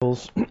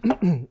Bibles,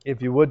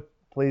 if you would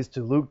please,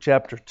 to Luke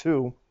chapter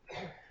 2.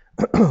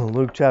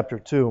 Luke chapter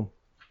 2.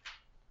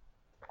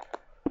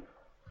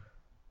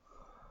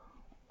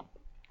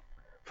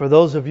 For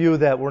those of you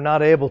that were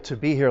not able to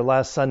be here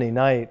last Sunday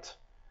night,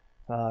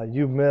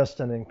 you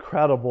missed an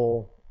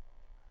incredible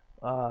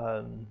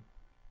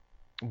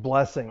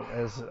blessing,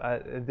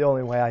 the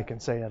only way I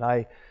can say it.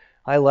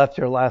 I left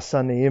here last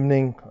Sunday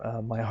evening,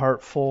 my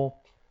heart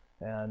full,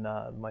 and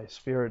my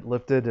spirit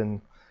lifted,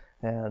 and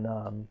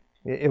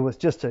it was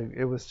just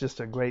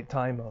a great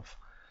time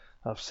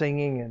of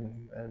singing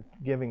and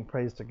giving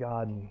praise to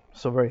God, and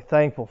so very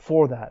thankful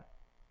for that.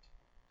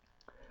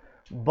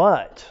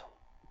 But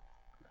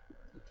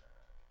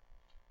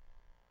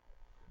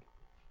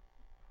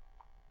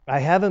I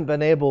haven't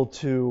been able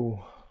to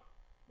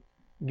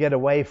get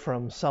away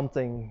from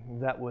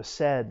something that was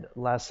said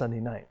last Sunday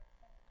night.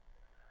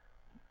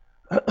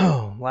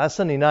 Last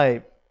Sunday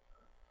night,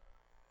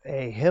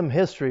 a hymn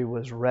history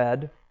was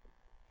read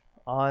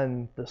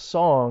on the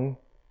song,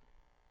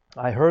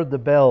 "I Heard the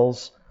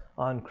Bells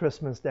on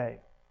Christmas Day."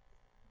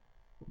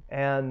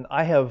 And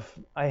I have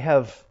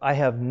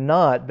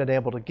not been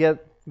able to get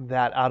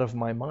that out of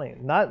my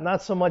mind.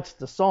 Not so much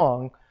the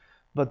song,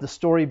 but the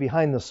story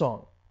behind the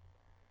song.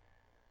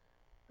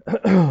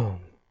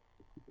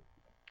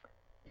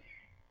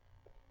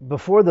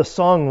 Before the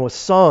song was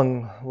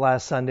sung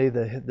last Sunday,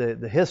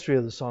 the history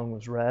of the song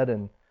was read,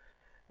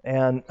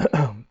 and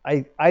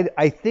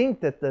I think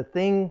that the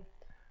thing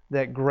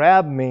that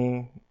grabbed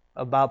me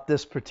about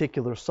this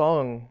particular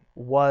song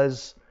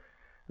was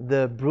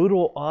the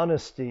brutal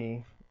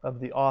honesty of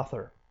the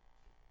author.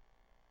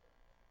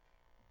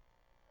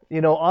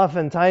 You know,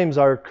 oftentimes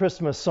our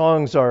Christmas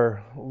songs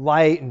are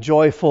light and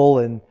joyful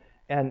and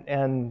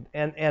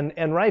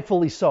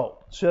rightfully so.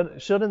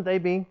 Shouldn't they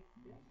be?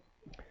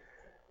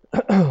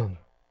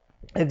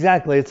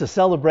 Exactly. It's a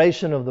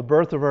celebration of the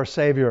birth of our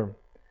Savior.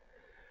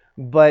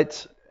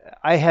 But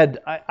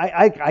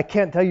I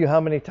can't tell you how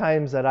many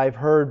times that I've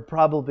heard,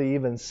 probably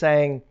even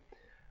sang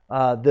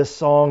this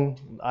song,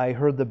 "I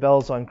Heard the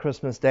Bells on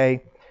Christmas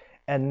Day,"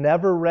 and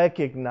never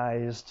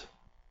recognized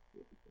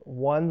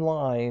one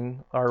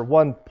line or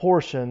one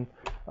portion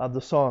of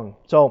the song.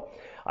 So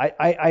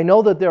I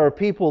know that there are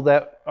people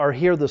that are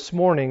here this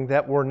morning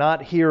that were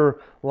not here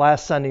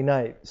last Sunday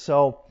night.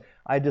 So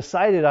I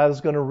decided I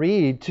was going to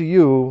read to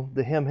you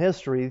the hymn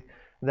history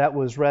that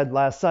was read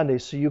last Sunday,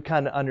 so you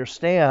kind of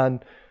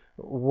understand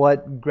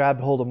what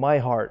grabbed hold of my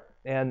heart.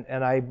 And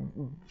I,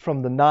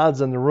 from the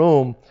nods in the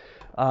room,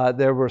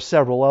 there were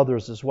several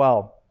others as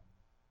well.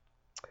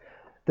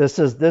 This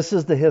is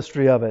the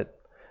history of it.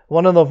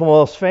 One of the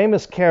most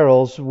famous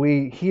carols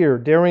we hear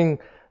during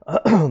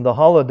the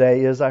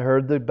holiday is "I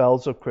Heard the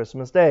Bells of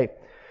Christmas Day."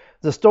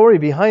 The story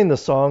behind the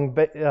song,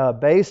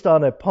 based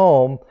on a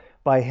poem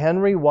by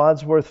Henry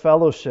Wadsworth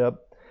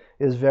Fellowship,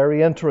 is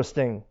very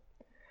interesting.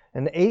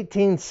 In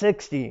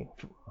 1860,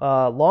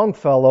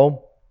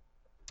 Longfellow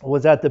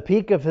was at the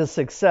peak of his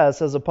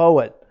success as a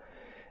poet.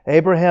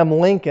 Abraham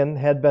Lincoln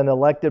had been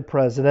elected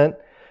president,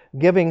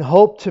 giving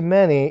hope to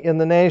many in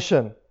the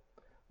nation.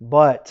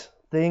 But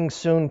things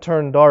soon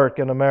turned dark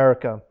in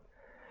America,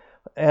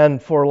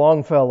 and for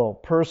Longfellow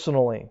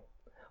personally.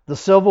 The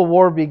Civil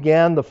War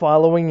began the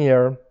following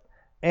year,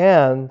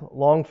 and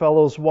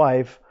Longfellow's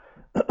wife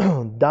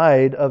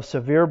died of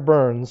severe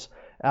burns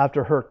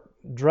after her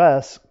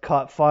dress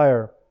caught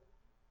fire.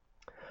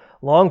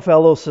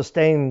 Longfellow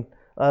sustained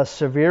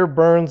severe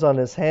burns on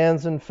his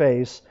hands and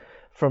face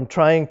from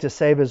trying to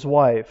save his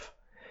wife.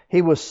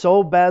 He was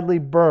so badly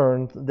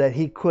burned that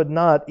he could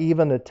not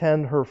even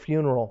attend her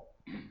funeral.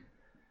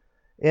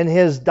 In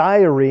his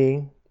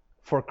diary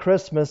for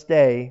Christmas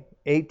Day,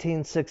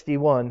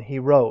 1861, he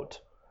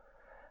wrote,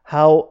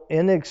 "How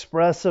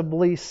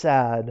inexpressibly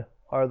sad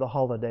are the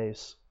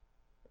holidays."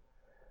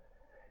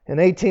 In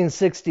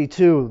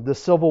 1862, the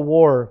Civil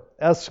War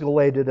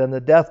escalated and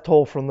the death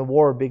toll from the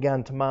war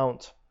began to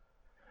mount.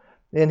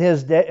 In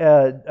his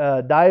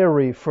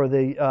diary for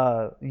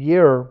the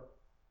year,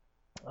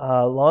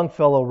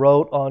 Longfellow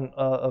wrote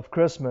of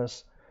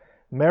Christmas,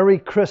 "Merry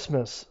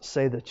Christmas,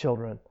 say the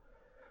children,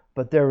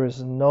 but there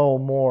is no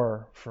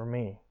more for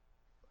me."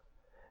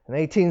 In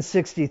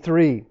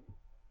 1863,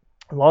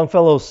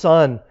 Longfellow's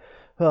son,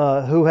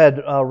 who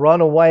had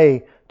run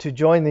away to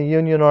join the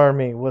Union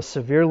Army, was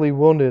severely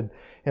wounded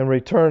and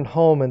returned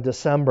home in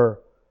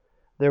December.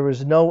 There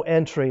was no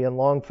entry in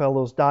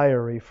Longfellow's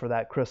diary for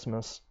that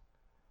Christmas.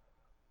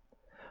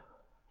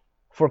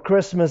 For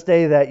Christmas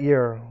Day that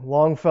year,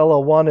 Longfellow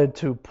wanted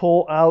to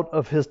pull out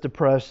of his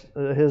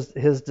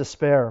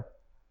despair.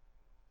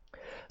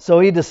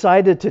 So he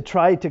decided to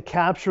try to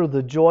capture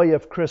the joy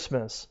of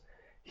Christmas.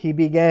 He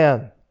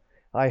began,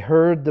 "I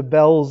heard the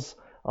bells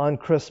on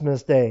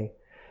Christmas Day.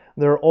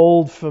 Their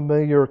old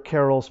familiar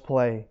carols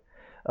play.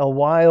 A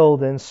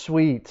wild and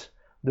sweet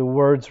the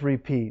words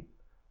repeat.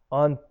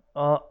 Of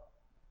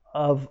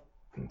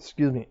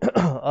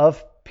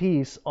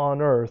peace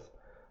on earth,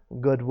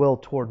 goodwill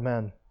toward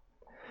men."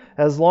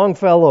 As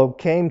Longfellow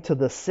came to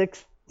the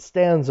 6th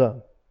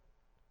stanza,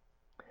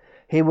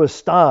 he was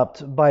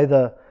stopped by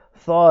the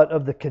thought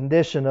of the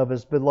condition of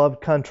his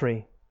beloved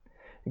country.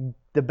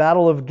 The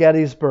Battle of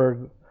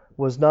Gettysburg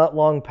was not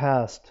long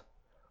past.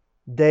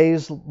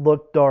 Days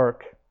looked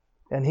dark,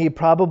 and he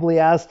probably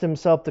asked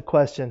himself the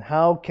question,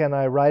 how can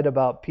I write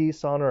about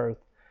peace on earth,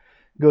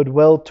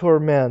 goodwill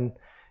toward men,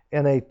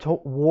 in a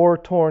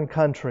war-torn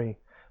country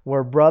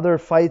where brother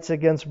fights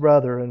against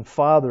brother and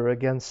father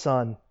against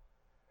son?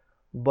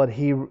 But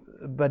he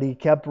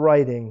kept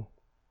writing,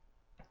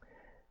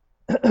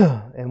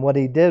 and what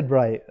he did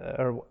write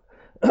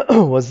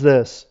was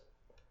this.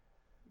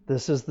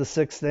 This is the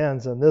 6th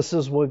stanza, and this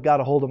is what got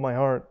a hold of my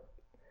heart.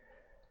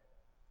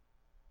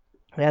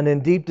 And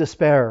in deep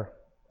despair,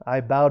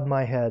 I bowed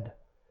my head.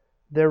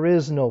 There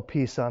is no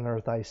peace on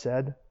earth, I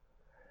said,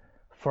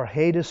 for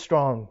hate is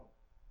strong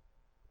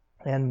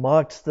and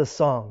mocks the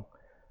song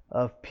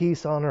of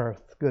peace on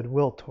earth,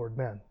 goodwill toward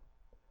men.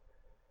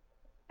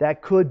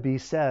 That could be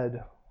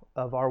said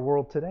of our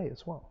world today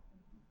as well.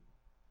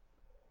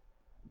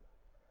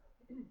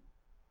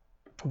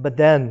 But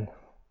then,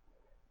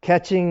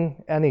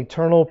 catching an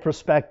eternal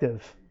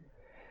perspective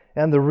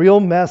and the real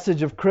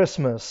message of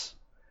Christmas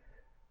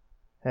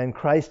and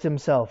Christ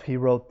himself, he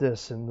wrote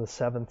this in the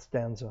 7th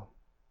stanza.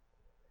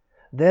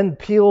 Then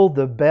pealed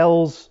the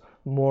bells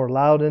more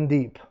loud and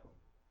deep.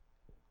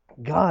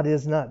 God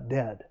is not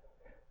dead,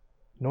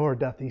 nor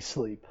doth he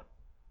sleep.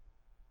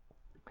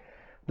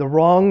 The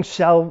wrong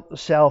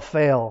shall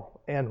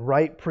fail, and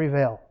right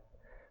prevail,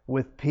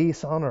 with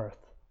peace on earth,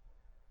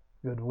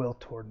 goodwill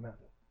toward men.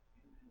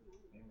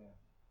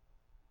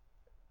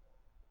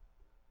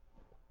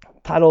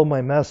 The title of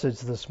my message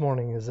this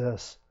morning is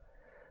this.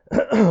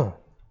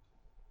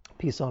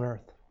 Peace on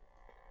earth.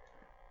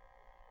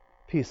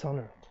 Peace on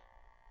earth.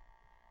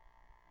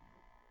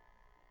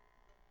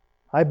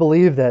 I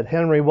believe that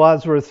Henry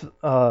Wadsworth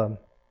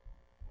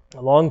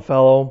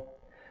Longfellow,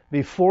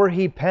 before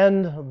he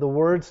penned the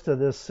words to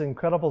this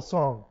incredible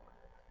song,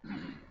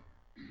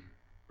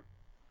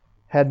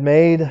 had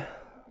made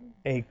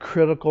a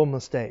critical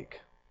mistake.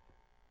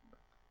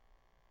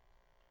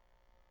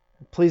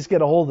 Please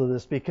get a hold of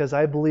this, because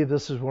I believe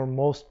this is where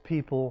most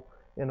people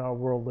in our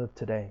world live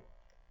today.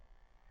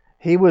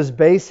 He was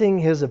basing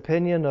his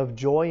opinion of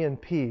joy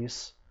and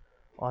peace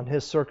on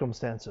his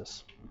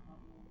circumstances.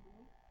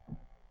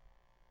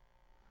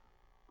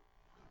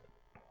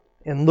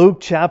 In Luke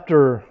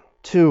chapter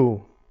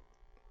 2,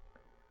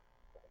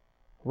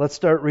 let's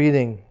start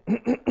reading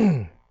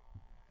in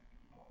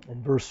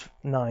verse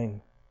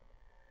 9.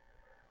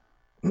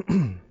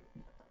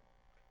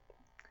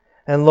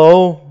 And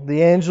lo,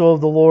 the angel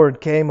of the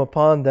Lord came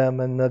upon them,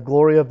 and the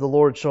glory of the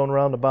Lord shone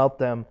round about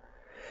them.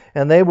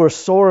 And they were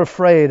sore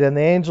afraid, and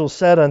the angel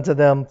said unto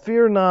them,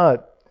 Fear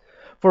not,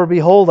 for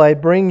behold, I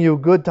bring you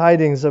good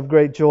tidings of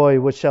great joy,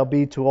 which shall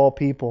be to all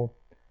people.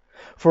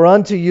 For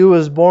unto you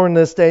is born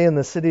this day in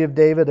the city of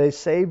David a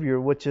Savior,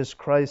 which is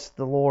Christ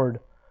the Lord.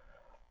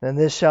 And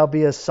this shall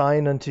be a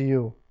sign unto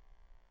you.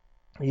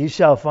 Ye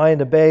shall find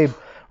a babe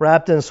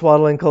wrapped in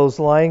swaddling clothes,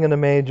 lying in a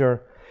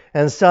manger.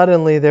 And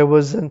suddenly there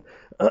was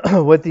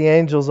with the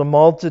angels a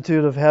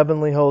multitude of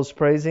heavenly hosts,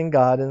 praising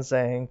God and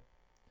saying,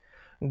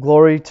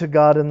 Glory to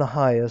God in the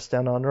highest,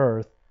 and on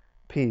earth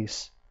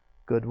peace,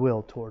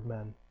 goodwill toward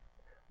men.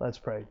 Let's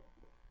pray.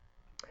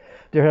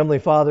 Dear Heavenly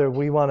Father,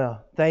 we want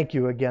to thank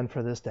you again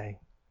for this day.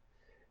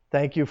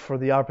 Thank you for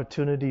the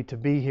opportunity to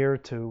be here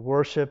to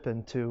worship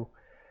and to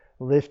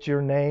lift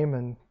your name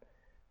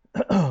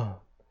and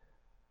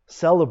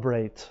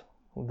celebrate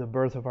the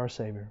birth of our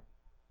Savior.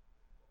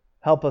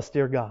 Help us,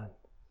 dear God,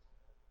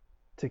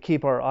 to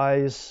keep our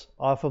eyes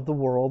off of the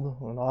world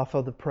and off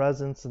of the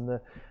presents and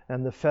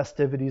the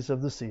festivities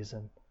of the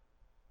season,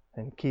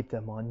 and keep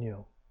them on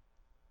you.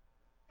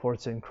 For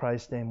it's in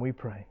Christ's name we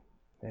pray.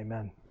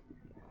 Amen.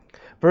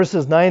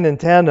 Verses 9 and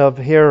 10 of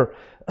here,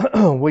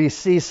 we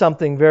see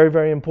something very,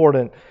 very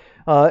important.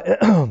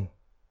 And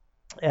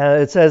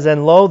it says,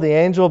 And lo, the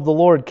angel of the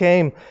Lord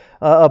came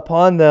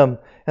upon them,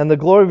 and the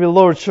glory of the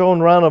Lord shone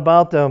round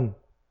about them,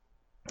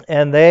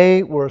 and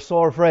they were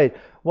sore afraid.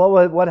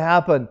 What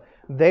happened?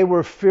 They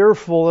were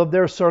fearful of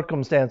their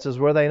circumstances,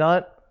 were they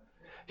not?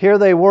 Here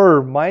they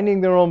were, minding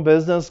their own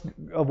business,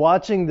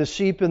 watching the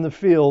sheep in the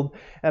field,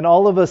 and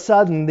all of a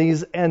sudden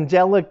these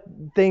angelic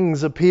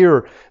things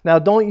appear. Now,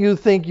 don't you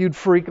think you'd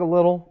freak a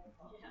little?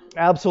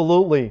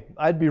 Absolutely.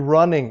 I'd be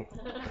running.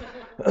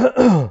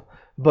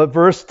 But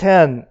verse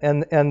 10,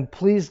 and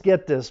please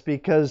get this,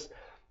 because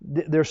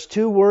there's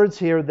two words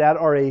here that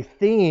are a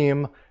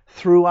theme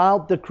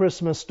throughout the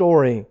Christmas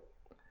story.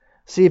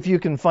 See if you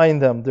can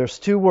find them. There's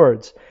two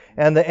words.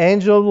 And the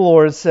angel of the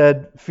Lord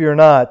said, Fear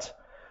not,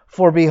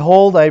 for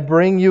behold, I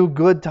bring you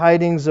good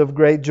tidings of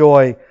great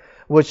joy,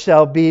 which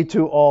shall be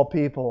to all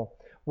people.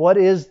 What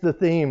is the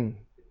theme?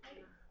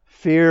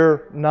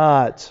 Fear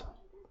not.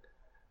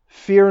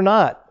 Fear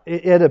not.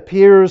 It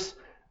appears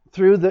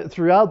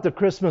throughout the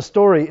Christmas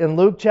story in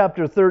Luke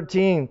chapter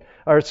 1,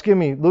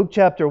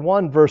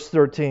 verse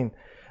 13.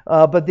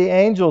 But the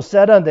angel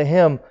said unto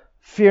him,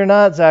 Fear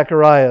not,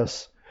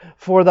 Zacharias,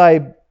 for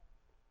thy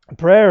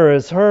prayer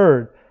is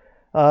heard.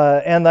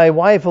 And thy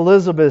wife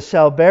Elizabeth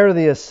shall bear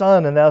thee a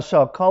son, and thou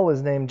shalt call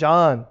his name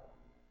John.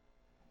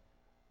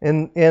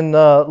 In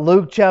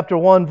Luke chapter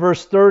 1,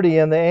 verse 30,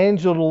 and the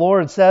angel of the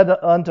Lord said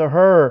unto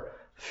her,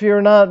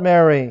 Fear not,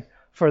 Mary,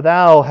 for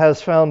thou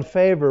hast found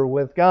favor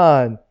with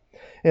God.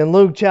 In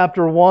Luke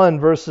chapter 1,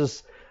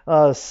 verses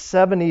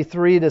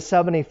 73 to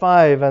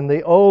 75, and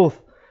the oath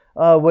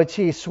which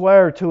he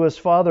sware to his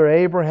father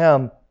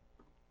Abraham,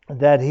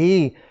 that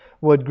he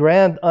would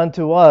grant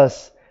unto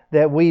us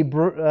that we,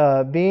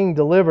 being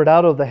delivered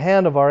out of the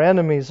hand of our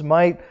enemies,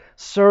 might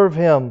serve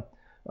him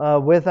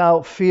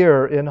without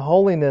fear, in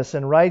holiness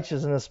and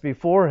righteousness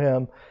before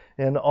him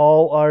in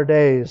all our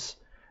days.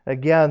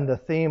 Again, the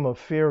theme of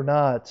fear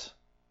not.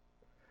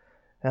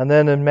 And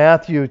then in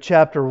Matthew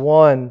chapter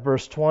 1,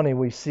 verse 20,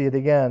 we see it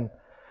again.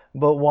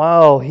 But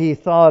while he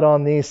thought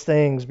on these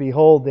things,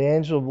 behold, the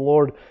angel of the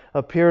Lord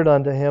appeared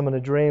unto him in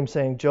a dream,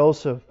 saying,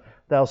 Joseph,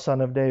 thou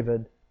son of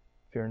David,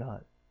 fear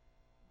not.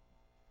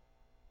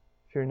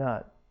 Fear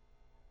not.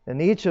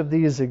 And each of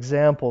these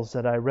examples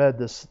that I read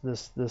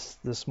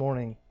this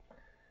morning,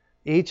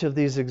 each of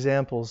these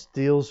examples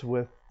deals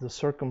with the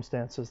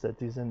circumstances that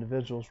these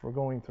individuals were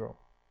going through.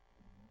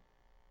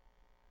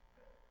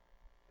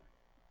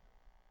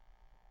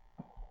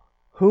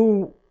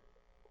 Who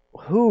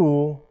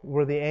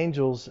were the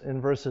angels in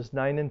verses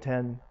 9 and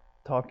 10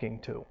 talking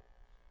to?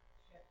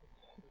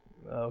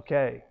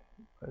 Okay,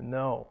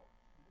 no.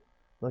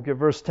 Look at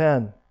verse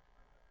 10.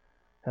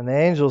 And the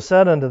angel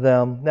said unto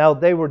them, now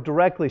they were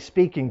directly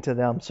speaking to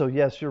them, so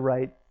yes, you're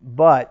right,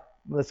 but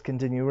let's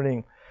continue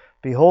reading.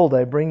 Behold,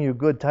 I bring you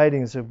good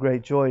tidings of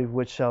great joy,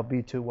 which shall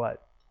be to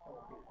what?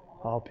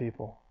 All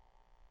people.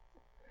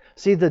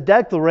 See, the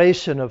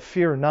declaration of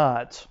fear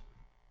not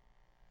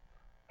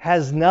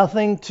has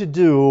nothing to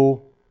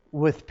do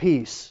with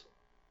peace.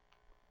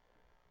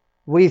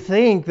 We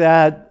think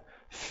that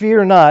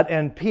fear not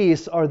and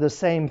peace are the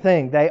same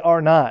thing. They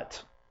are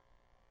not.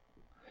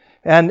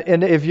 And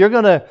if you're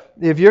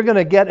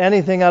gonna get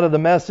anything out of the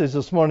message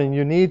this morning,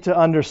 you need to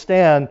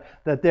understand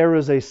that there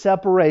is a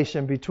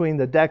separation between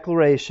the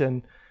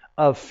declaration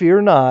of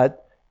fear not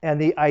and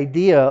the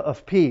idea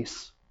of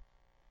peace.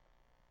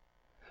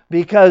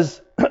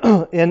 Because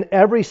in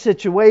every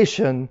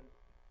situation,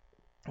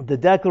 the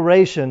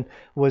declaration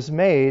was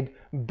made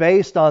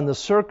based on the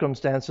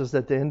circumstances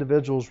that the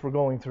individuals were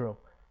going through.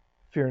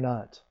 Fear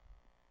not.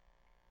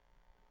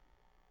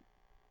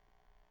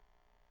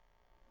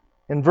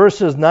 In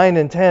verses 9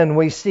 and 10,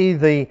 we see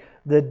the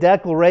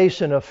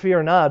declaration of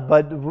fear not,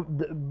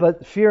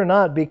 but fear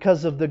not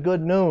because of the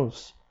good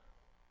news.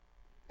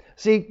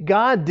 See,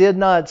 God did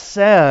not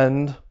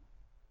send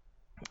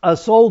a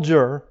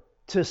soldier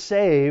to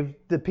save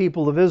the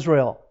people of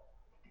Israel.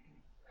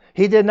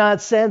 He did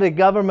not send a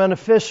government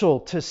official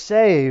to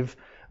save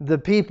the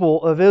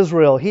people of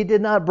Israel. He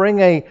did not bring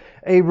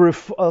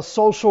a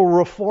social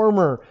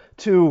reformer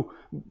to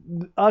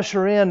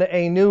usher in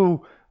a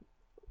new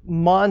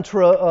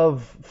mantra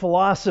of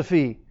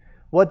philosophy.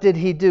 What did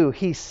he do?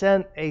 He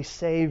sent a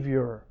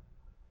Savior.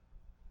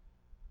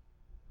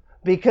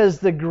 Because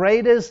the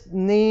greatest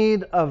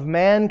need of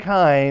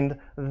mankind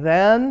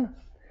then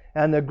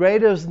and the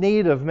greatest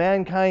need of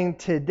mankind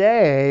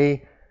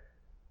today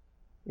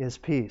is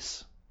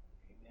peace.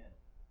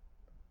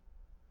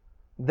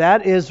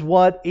 That is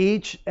what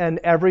each and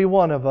every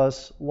one of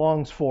us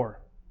longs for.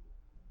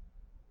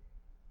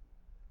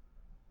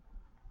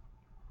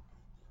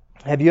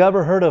 Have you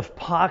ever heard of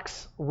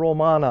Pax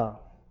Romana?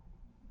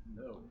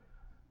 No.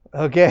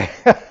 Okay.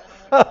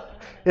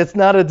 It's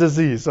not a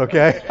disease,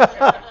 okay?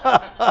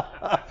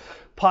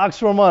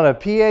 Pax Romana,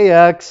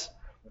 P-A-X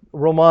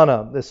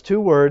Romana. There's two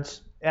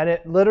words, and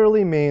it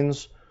literally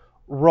means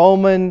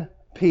Roman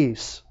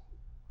peace.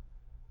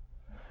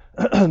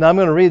 Now I'm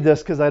going to read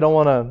this because I don't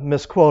want to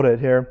misquote it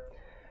here.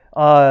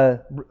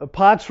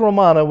 Pax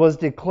Romana was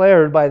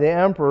declared by the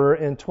emperor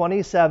in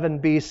 27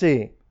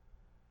 BC.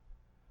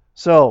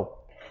 So,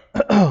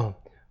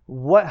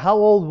 how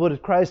old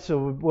would Christ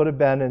would have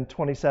been in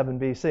 27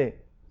 BC?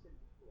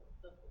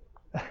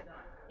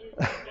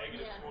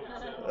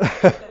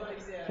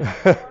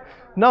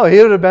 No,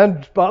 he would have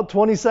been about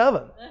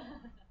 27.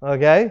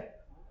 Okay?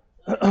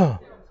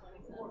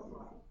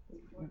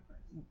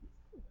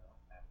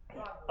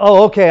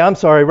 Oh, okay. I'm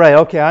sorry. Right.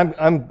 Okay.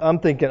 I'm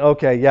thinking.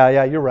 Okay.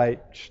 Yeah. You're right.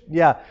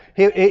 Yeah.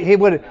 It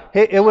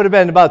would have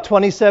been about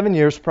 27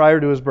 years prior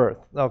to his birth.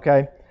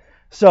 Okay.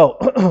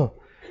 So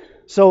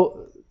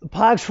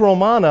Pax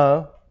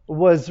Romana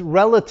was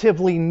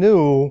relatively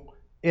new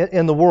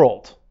in the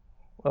world.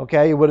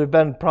 Okay. It would have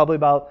been probably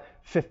about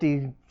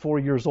 54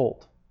 years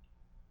old.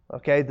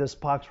 Okay. This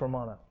Pax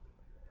Romana.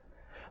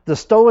 The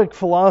Stoic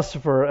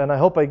philosopher, and I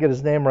hope I get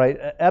his name right,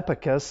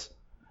 Epicus,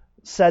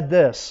 said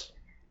this.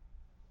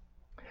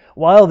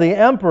 While the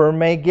emperor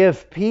may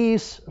give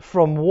peace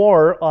from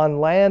war on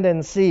land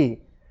and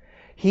sea,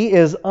 he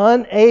is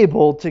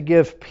unable to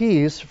give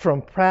peace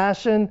from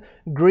passion,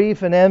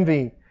 grief, and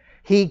envy.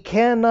 He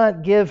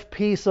cannot give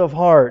peace of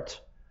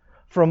heart,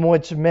 from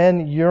which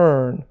men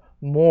yearn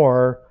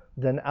more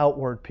than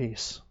outward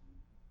peace.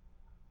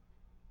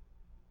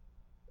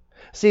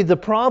 See, the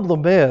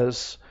problem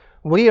is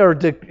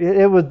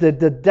it was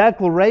the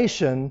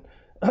declaration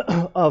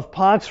of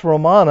Pax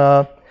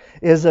Romana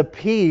is a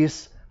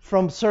peace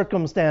from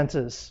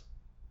circumstances.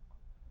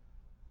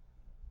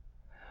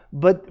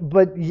 But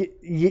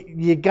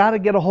you got to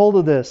get a hold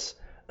of this.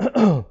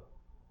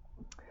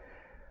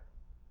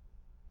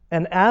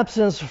 An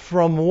absence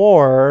from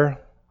war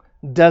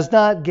does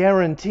not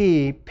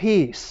guarantee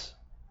peace.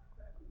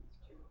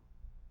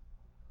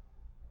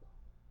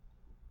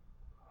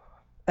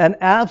 An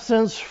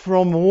absence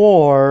from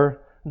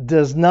war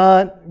does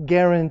not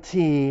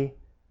guarantee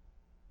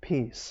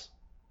peace.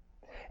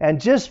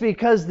 And just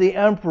because the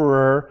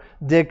emperor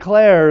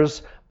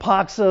declares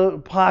Pax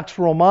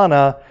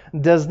Romana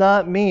does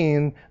not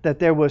mean that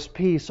there was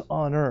peace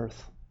on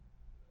earth.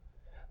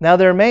 Now,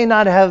 there may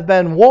not have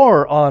been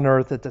war on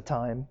earth at the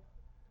time,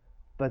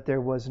 but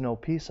there was no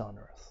peace on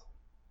earth.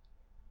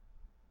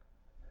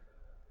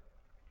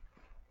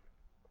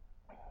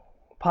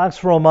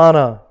 Pax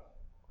Romana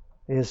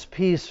is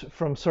peace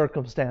from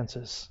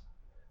circumstances.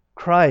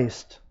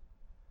 Christ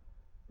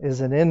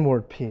is an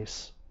inward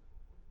peace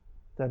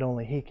that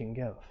only He can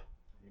give.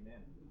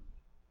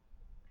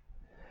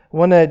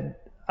 Amen.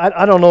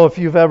 I don't know if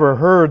you've ever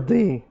heard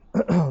the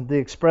the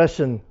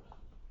expression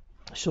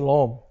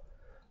shalom,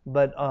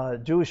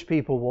 but Jewish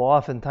people will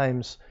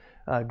oftentimes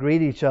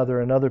greet each other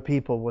and other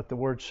people with the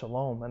word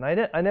shalom. And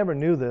I never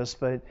knew this,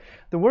 but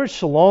the word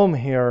shalom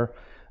here,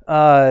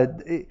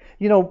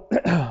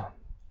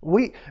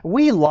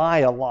 we lie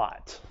a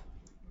lot.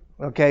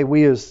 Okay,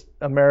 we as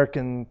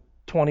American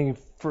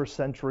 21st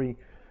century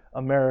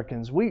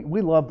Americans,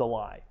 we love to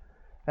lie.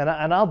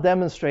 And I'll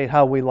demonstrate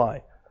how we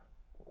lie.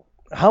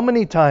 How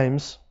many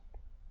times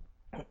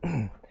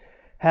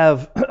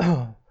have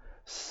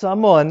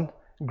someone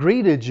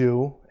greeted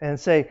you and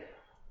say,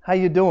 "How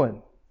you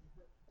doing?"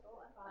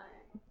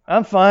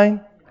 "I'm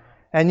fine."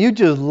 And you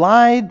just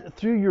lied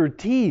through your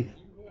teeth.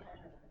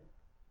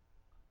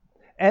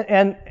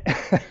 And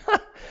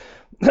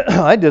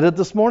I did it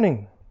this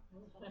morning.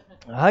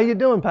 "How you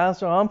doing,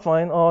 Pastor?" "I'm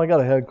fine." "Oh, I got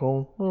a head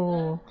cold."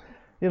 "Oh."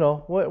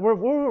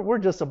 We're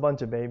just a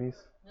bunch of babies,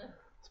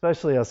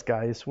 especially us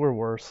guys. We're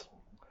worse.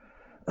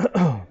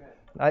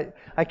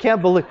 I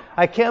can't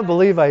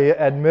believe I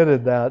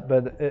admitted that,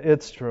 but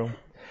it's true.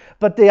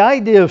 But the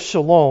idea of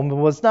shalom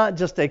was not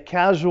just a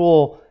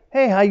casual,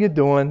 "Hey, how you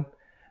doing?"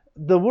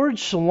 The word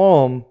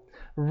shalom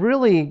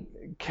really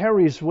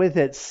carries with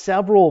it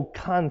several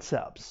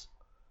concepts.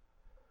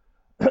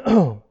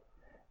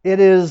 It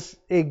is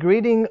a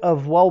greeting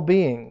of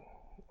well-being,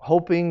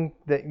 hoping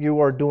that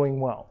you are doing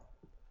well.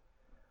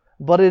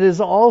 But it is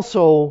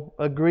also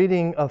a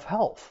greeting of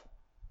health.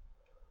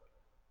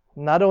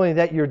 Not only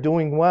that you're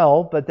doing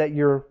well, but that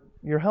you're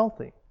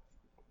healthy.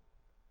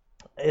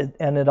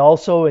 And it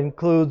also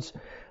includes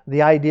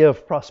the idea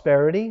of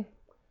prosperity,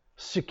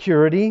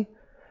 security,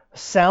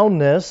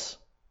 soundness,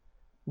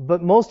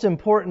 but most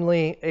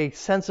importantly, a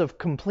sense of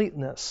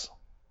completeness.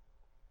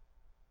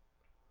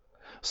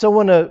 So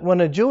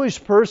when a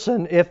Jewish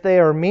person, if they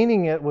are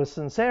meaning it with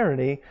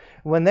sincerity,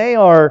 when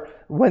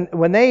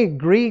they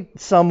greet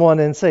someone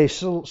and say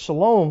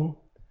shalom,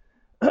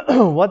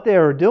 what they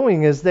are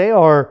doing is they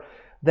are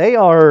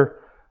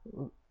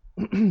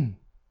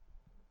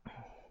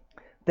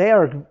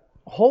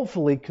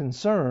hopefully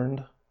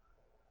concerned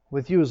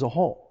with you as a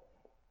whole.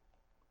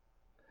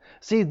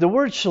 See, the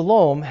word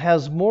shalom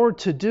has more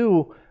to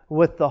do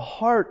with the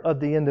heart of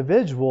the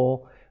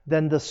individual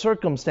than the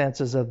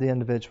circumstances of the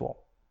individual.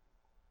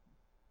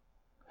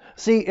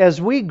 See, as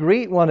we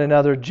greet one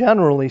another,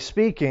 generally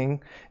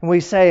speaking, and we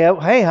say,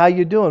 "Hey, how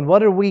you doing?"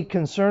 What are we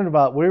concerned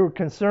about? We're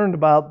concerned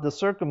about the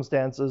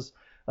circumstances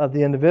of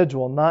the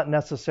individual, not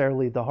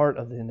necessarily the heart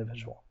of the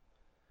individual.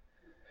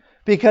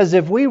 Because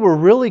if we were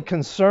really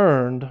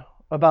concerned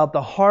about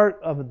the heart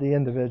of the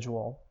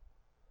individual,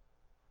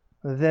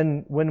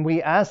 then when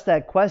we ask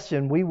that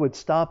question, we would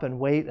stop and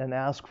wait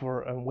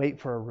and wait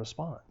for a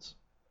response.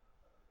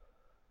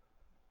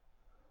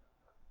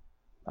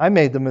 I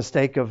made the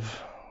mistake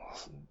of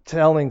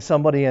telling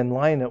somebody in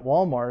line at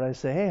Walmart, I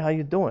say, "Hey, how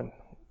you doing?"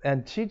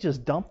 And she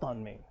just dumped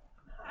on me.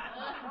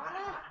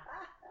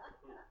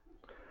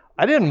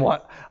 I didn't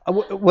want.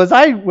 Was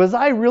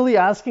I really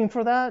asking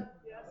for that?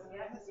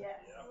 Yes.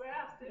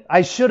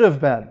 I should have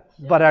been,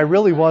 but I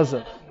really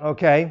wasn't.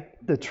 Okay.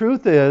 The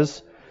truth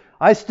is,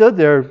 I stood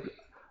there.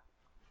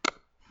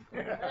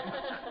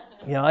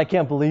 I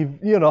can't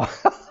believe.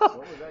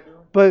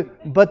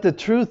 But the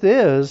truth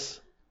is,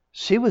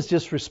 she was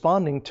just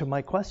responding to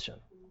my question.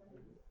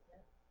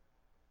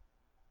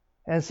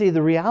 And see,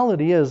 the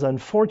reality is,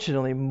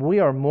 unfortunately, we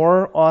are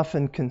more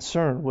often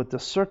concerned with the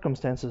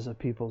circumstances of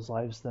people's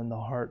lives than the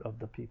heart of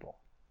the people.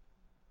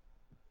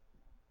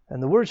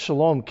 And the word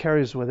shalom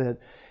carries with it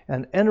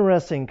an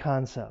interesting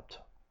concept.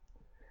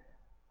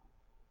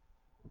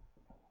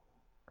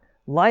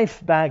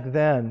 Life back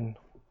then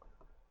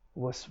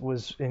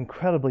was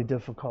incredibly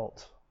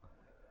difficult.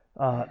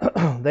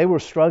 They were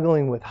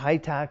struggling with high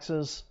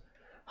taxes,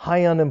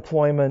 high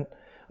unemployment,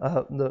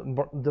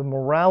 the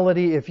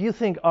morality. If you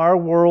think our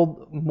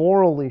world,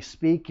 morally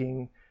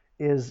speaking,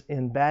 is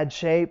in bad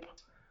shape.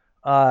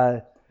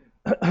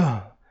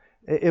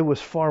 It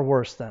was far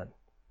worse then.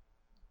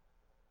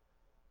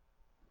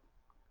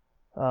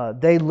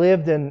 They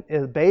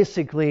lived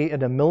basically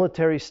in a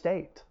military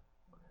state.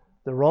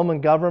 The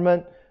Roman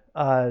government,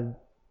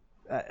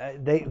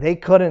 they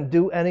couldn't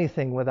do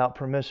anything without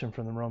permission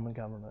from the Roman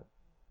government.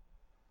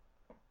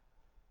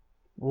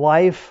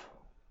 Life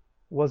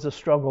was a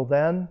struggle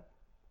then,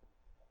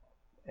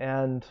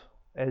 and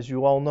as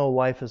you all know,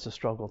 life is a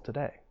struggle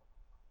today.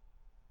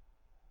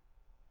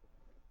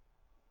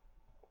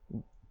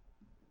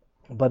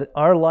 But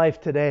our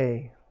life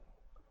today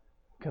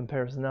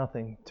compares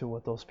nothing to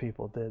what those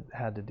people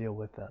had to deal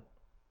with then.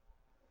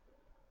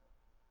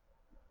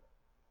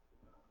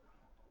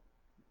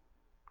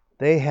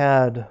 They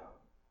had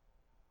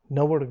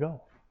nowhere to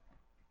go.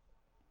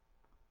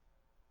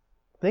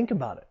 Think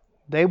about it.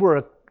 They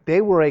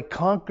were a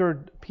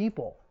conquered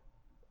people.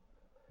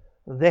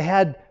 They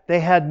had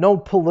no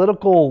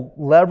political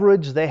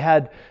leverage. They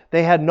had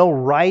no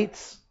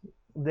rights.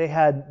 They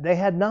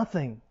had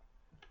nothing.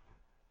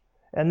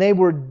 And they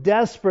were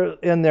desperate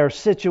in their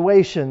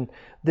situation.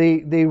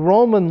 The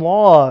Roman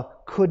law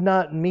could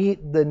not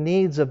meet the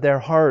needs of their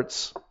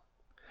hearts.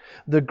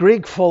 The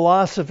Greek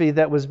philosophy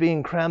that was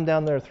being crammed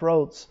down their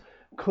throats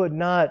could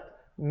not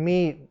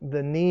meet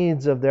the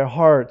needs of their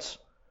hearts.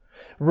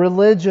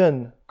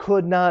 Religion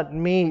could not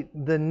meet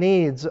the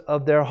needs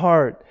of their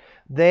heart.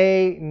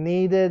 They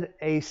needed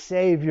a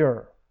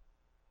Savior.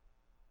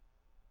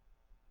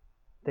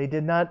 They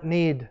did not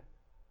need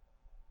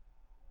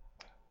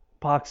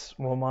Pax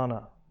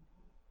Romana.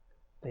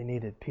 They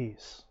needed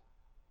peace.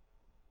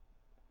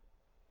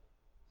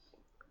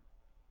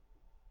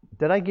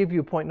 Did I give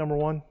you point number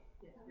 1?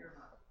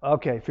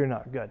 Okay, fear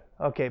not. Good.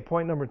 Okay,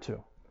 point number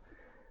 2.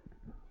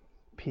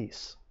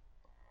 Peace.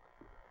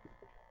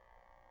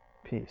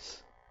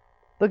 Peace.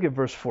 Look at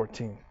verse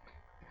 14.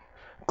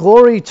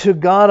 Glory to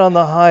God on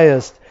the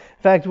highest.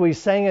 In fact, we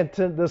sang it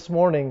this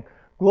morning.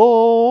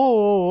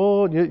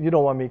 Glory. You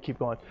don't want me to keep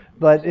going,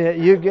 but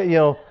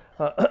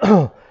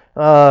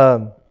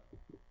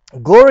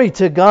glory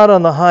to God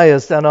on the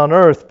highest, and on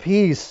earth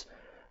peace,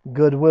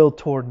 goodwill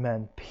toward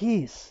men.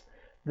 Peace.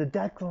 The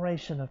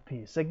declaration of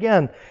peace.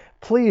 Again,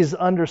 please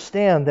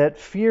understand that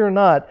fear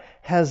not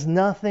has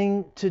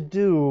nothing to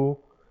do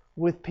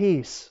with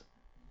peace.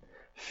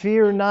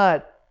 Fear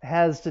not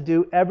has to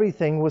do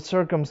everything with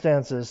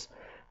circumstances.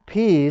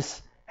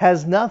 Peace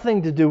has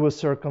nothing to do with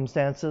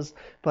circumstances,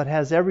 but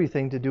has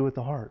everything to do with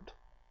the heart.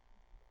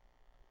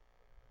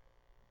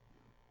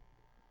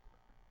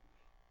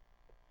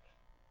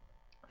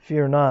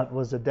 Fear not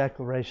was a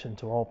declaration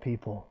to all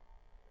people.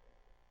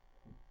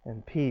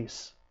 And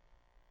peace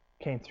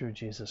came through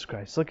Jesus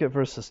Christ. Look at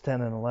verses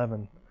 10 and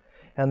 11.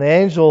 And the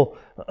angel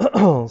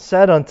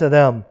said unto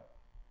them,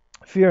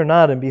 Fear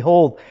not, and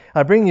behold,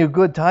 I bring you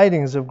good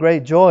tidings of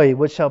great joy,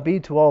 which shall be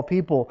to all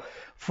people.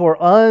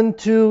 For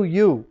unto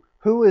you,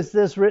 who is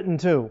this written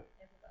to?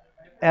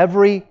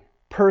 Every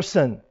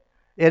person.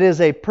 It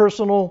is a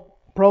personal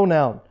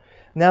pronoun.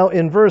 Now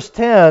in verse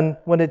 10,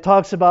 when it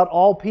talks about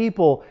all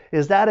people,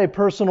 is that a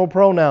personal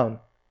pronoun?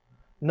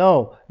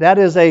 No, that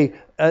is a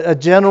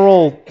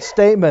general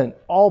statement.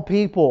 All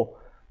people.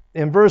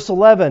 In verse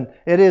 11,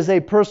 it is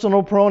a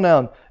personal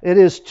pronoun. It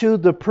is to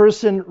the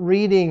person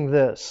reading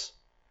this.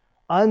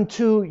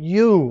 Unto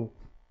you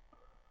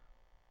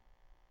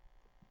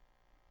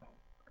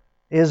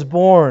is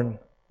born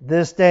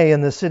this day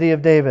in the city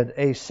of David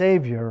a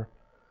Savior,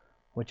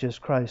 which is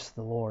Christ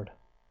the Lord.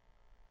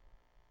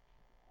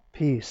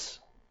 Peace.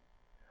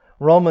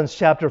 Romans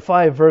chapter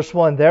 5 verse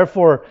 1,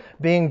 Therefore,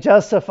 being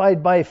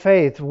justified by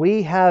faith,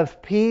 we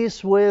have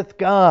peace with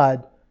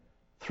God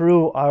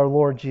through our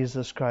Lord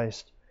Jesus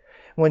Christ.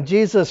 When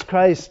Jesus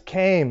Christ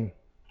came,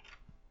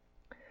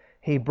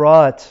 He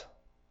brought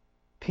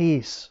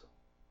peace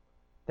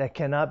that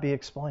cannot be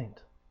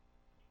explained.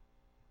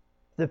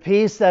 The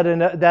peace that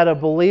a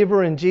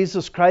believer in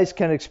Jesus Christ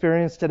can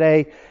experience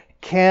today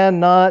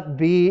cannot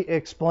be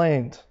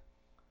explained.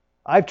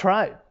 I've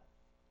tried.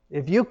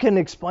 If you can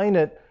explain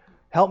it,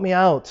 help me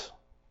out.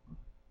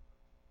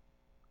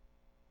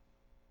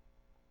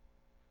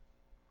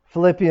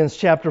 Philippians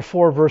chapter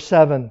 4 verse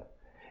 7.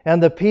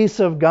 And the peace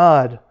of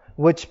God,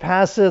 which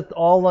passeth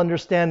all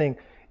understanding.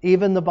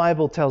 Even the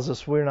Bible tells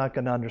us we're not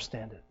going to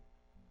understand it.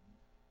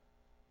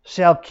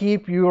 Shall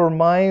keep your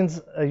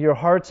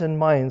hearts and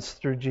minds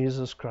through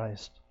Jesus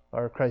Christ.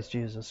 Or Christ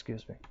Jesus,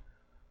 excuse me.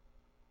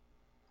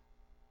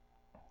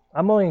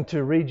 I'm going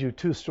to read you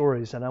 2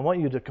 stories, and I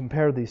want you to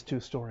compare these 2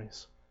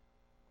 stories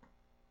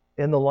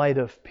in the light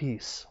of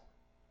peace.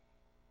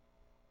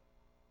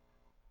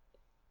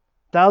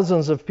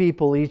 Thousands of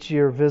people each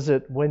year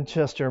visit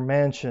Winchester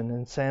Mansion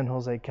in San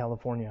Jose,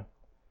 California.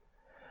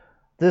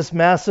 This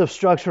massive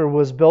structure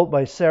was built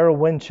by Sarah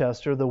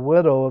Winchester, the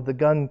widow of the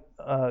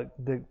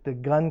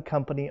gun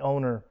company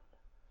owner.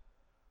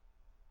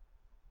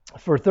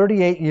 For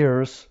 38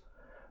 years,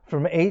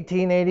 from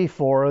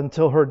 1884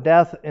 until her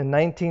death in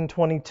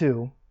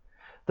 1922,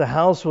 the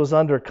house was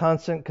under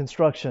constant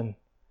construction.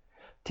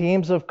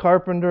 Teams of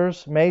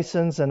carpenters,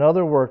 masons, and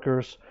other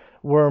workers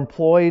were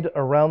employed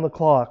around the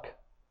clock.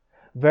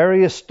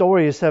 Various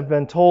stories have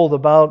been told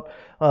about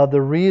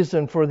the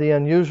reason for the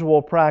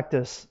unusual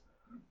practice.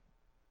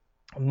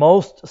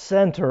 Most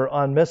center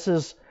on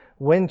Mrs.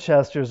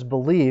 Winchester's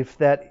belief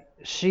that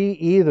she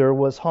either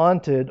was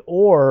haunted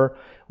or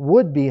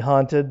would be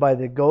haunted by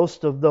the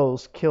ghost of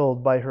those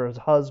killed by her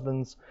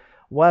husband's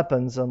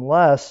weapons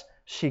unless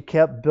she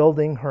kept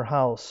building her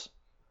house.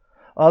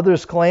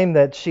 Others claim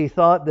that she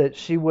thought that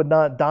she would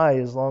not die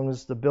as long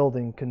as the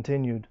building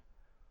continued.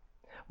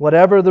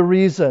 Whatever the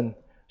reason,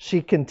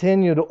 she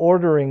continued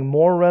ordering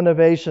more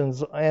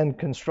renovations and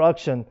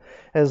construction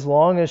as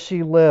long as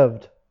she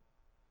lived.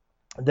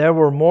 There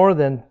were more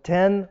than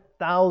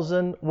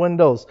 10,000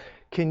 windows.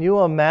 Can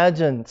you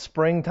imagine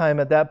springtime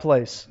at that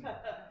place?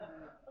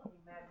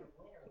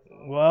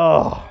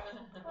 Whoa.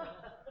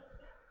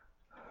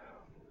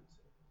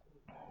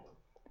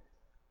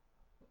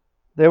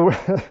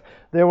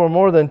 There were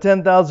more than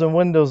 10,000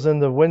 windows in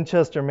the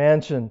Winchester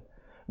mansion,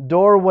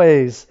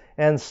 doorways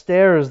and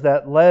stairs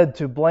that led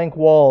to blank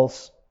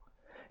walls,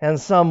 and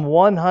some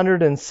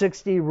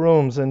 160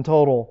 rooms in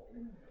total.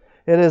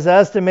 It is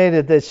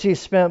estimated that she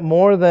spent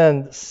more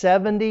than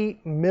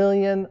 $70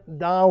 million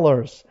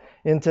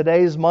in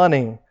today's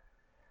money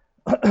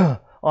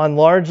on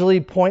largely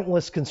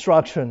pointless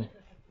construction.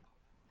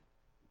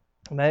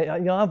 Man,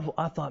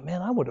 I thought,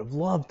 man, I would have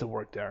loved to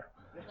work there.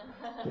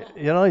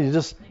 It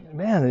just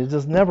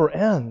never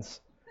ends.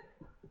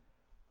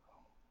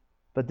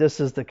 But this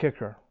is the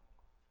kicker.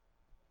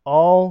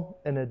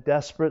 All in a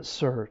desperate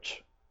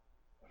search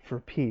for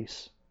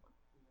peace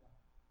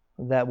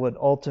that would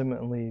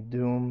ultimately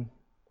doom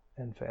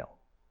and fail.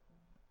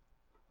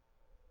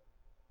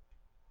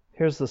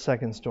 Here's the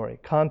second story.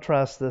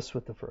 Contrast this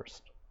with the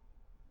first.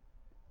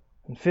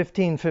 In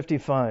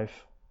 1555,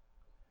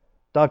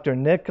 Dr.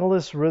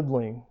 Nicholas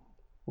Ridley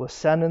was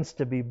sentenced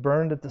to be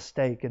burned at the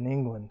stake in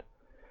England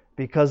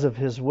because of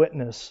his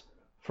witness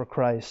for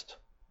Christ.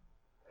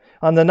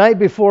 On the night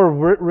before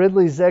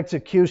Ridley's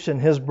execution,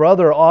 his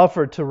brother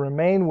offered to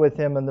remain with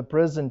him in the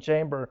prison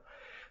chamber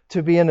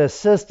to be an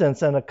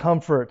assistance and a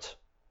comfort.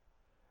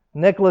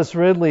 Nicholas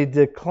Ridley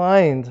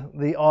declined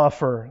the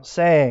offer,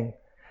 saying,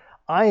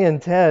 "I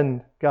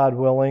intend, God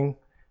willing,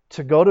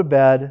 to go to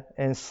bed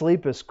and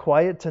sleep as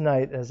quiet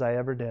tonight as I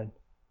ever did."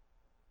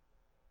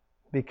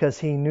 Because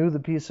he knew the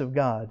peace of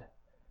God,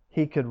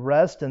 he could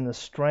rest in the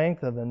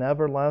strength of the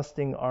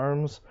everlasting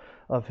arms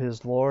of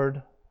his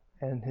Lord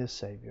and his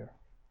Savior.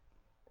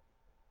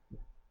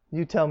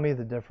 You tell me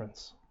the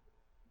difference.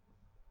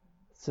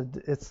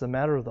 It's the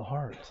matter of the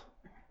heart.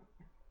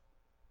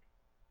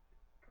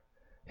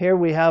 Here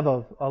we have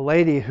a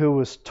lady who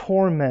was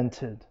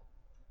tormented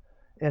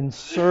in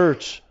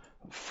search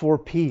for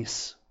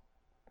peace.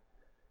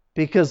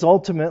 Because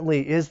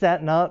ultimately, is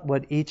that not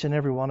what each and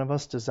every one of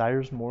us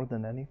desires more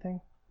than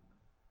anything?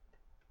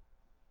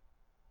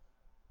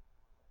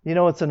 You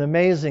know, it's an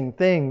amazing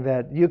thing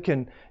that you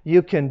can.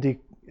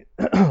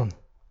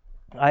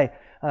 I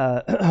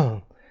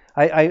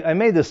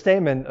made this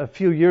statement a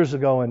few years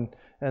ago, and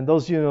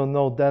those of you who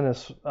know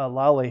Dennis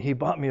Lally, he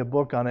bought me a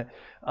book on it.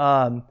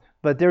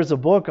 But there's a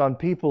book on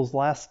people's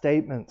last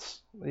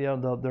statements,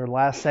 their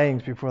last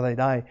sayings before they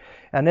die.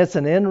 And it's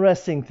an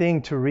interesting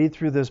thing to read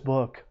through this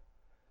book.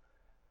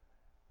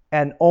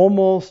 And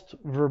almost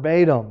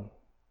verbatim,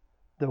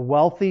 the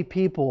wealthy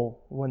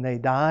people, when they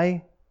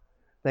die,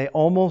 they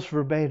almost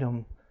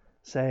verbatim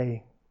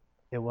say,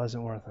 it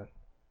wasn't worth it.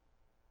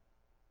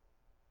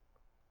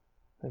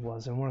 It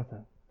wasn't worth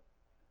it.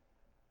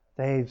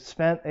 They've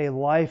spent a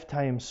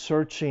lifetime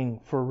searching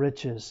for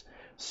riches,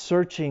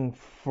 searching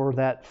for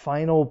that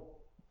final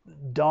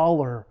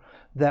dollar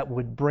that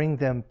would bring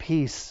them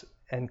peace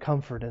and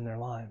comfort in their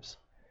lives.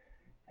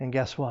 And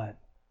guess what?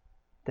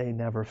 They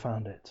never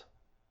found it.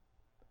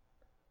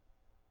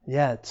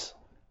 Yet,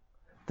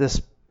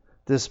 this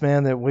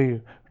man that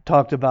we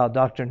talked about,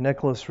 Dr.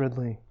 Nicholas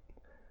Ridley,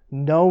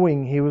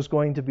 knowing he was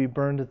going to be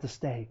burned at the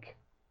stake,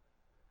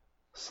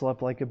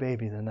 slept like a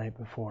baby the night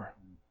before.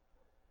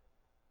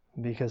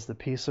 Because the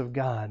peace of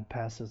God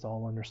passes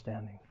all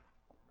understanding.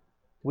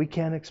 We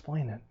can't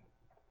explain it.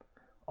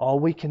 All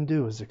we can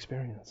do is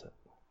experience it.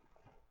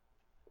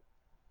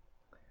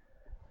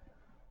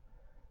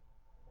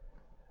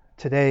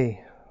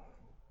 Today,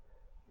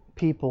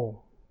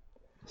 people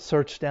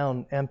search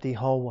down empty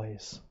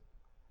hallways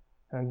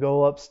and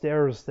go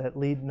upstairs that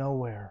lead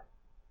nowhere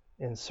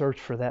in search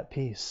for that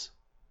peace.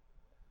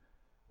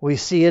 We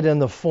see it in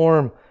the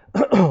form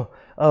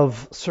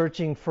of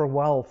searching for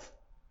wealth.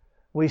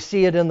 We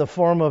see it in the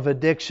form of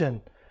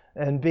addiction,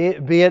 and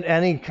be it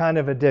any kind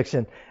of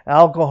addiction,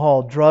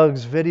 alcohol,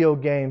 drugs, video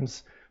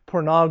games,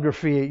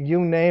 pornography, you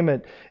name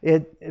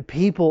it.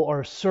 People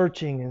are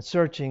searching and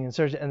searching and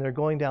searching, and they're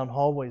going down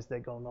hallways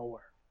that go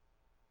nowhere.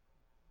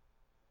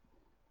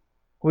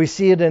 We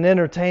see it in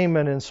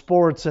entertainment and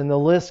sports, and the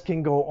list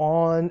can go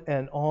on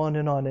and on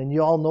and on, and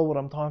you all know what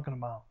I'm talking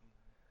about.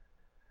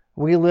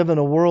 We live in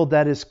a world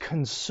that is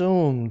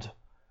consumed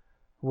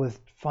with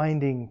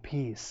finding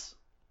peace.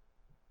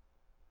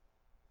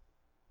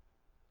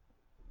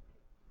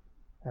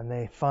 and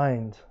they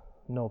find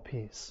no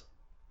peace.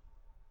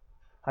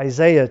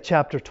 Isaiah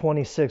chapter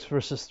 26,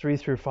 verses 3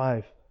 through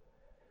 5.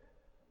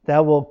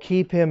 Thou wilt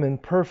keep him in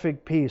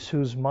perfect peace,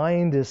 whose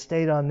mind is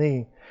stayed on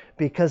thee,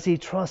 because he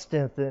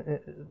trusteth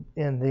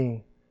in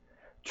thee.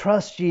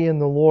 Trust ye in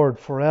the Lord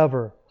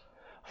forever,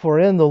 for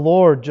in the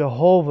Lord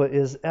Jehovah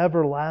is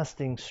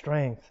everlasting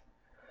strength.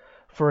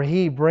 For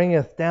he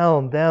bringeth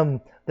down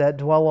them that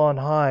dwell on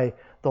high,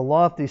 the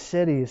lofty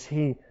cities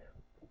he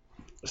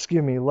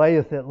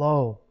layeth it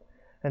low.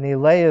 And he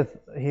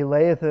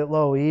layeth it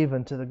low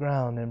even to the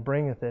ground, and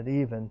bringeth it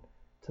even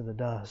to the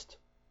dust.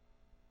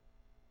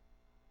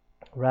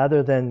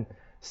 Rather than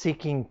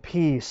seeking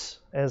peace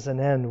as an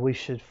end, we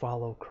should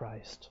follow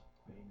Christ.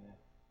 Amen.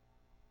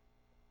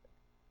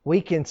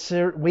 We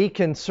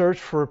can search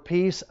for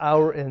peace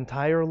our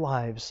entire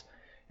lives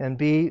and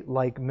be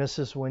like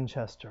Mrs.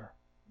 Winchester,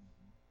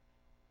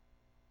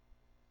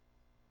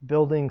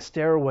 building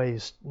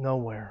stairways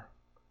nowhere,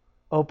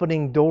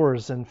 opening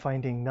doors and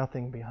finding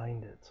nothing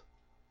behind it,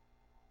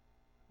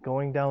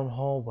 going down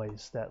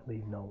hallways that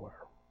lead nowhere.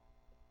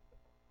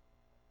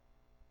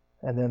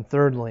 And then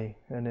thirdly,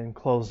 and in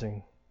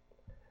closing,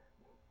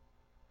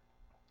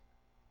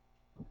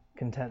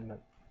 contentment.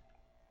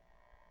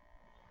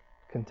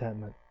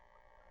 Contentment.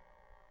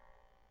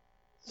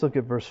 Let's look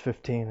at verse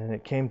 15. And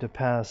it came to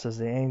pass, as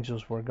the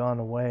angels were gone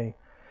away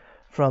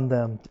from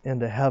them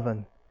into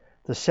heaven,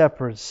 the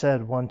shepherds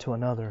said one to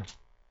another,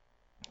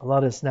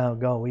 Let us now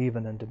go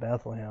even into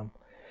Bethlehem,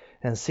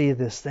 and see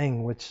this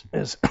thing which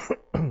is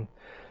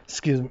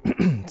excuse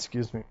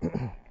me.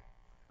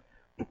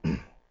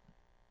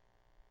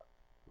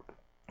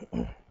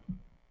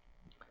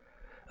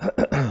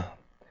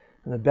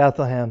 In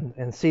Bethlehem,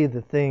 and see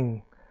this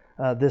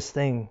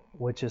thing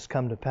which is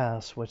come to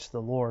pass, which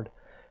the Lord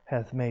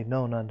hath made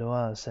known unto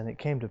us. And it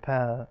came to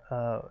pass,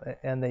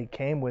 and they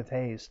came with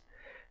haste,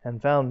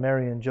 and found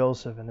Mary and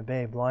Joseph and the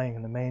babe lying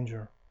in the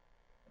manger.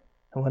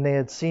 And when they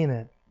had seen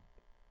it,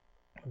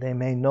 they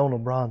made known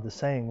abroad the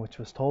saying which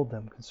was told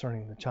them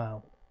concerning the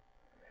child.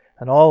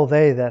 And all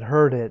they that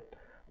heard it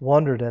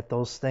wondered at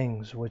those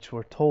things which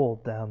were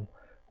told them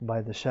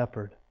by the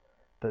shepherd.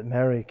 But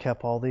Mary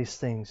kept all these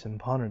things and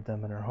pondered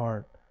them in her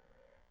heart.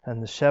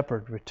 And the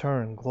shepherd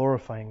returned,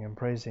 glorifying and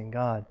praising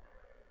God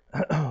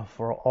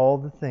for all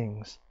the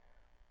things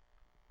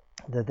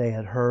that they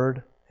had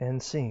heard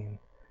and seen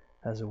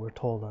as it were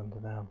told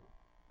unto them.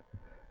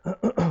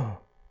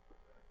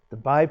 The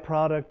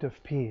byproduct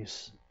of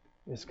peace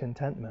is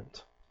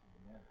contentment.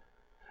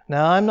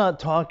 Now, I'm not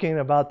talking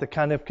about the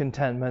kind of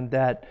contentment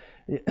that,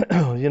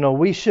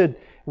 we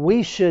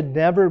should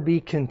never be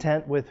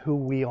content with who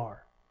we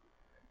are.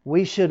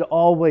 We should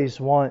always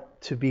want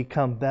to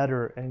become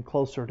better and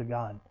closer to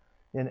God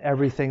in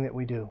everything that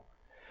we do.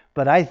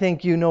 But I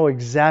think you know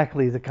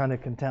exactly the kind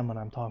of contentment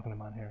I'm talking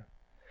about here.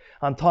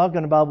 I'm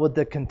talking about with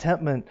the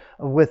contentment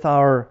with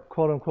our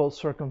quote-unquote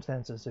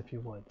circumstances, if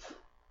you would.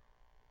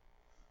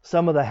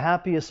 Some of the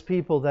happiest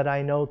people that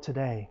I know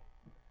today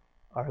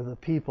are the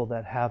people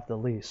that have the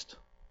least.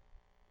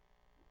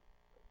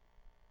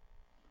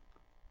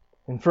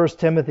 In 1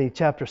 Timothy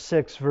chapter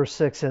 6, verse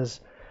 6 says,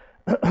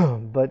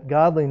 But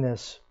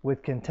godliness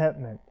with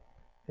contentment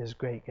is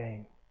great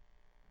gain.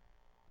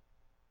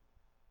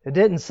 It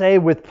didn't say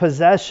with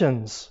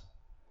possessions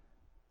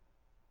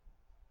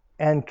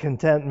and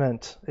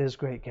contentment is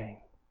great gain.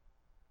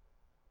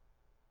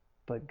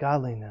 But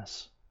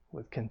godliness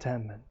with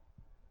contentment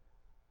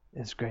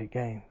is great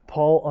gain.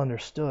 Paul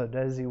understood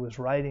as he was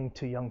writing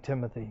to young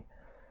Timothy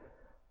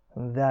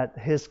that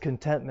his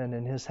contentment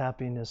and his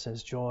happiness,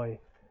 his joy,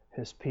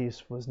 his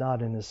peace was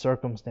not in his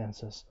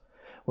circumstances,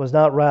 was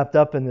not wrapped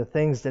up in the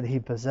things that he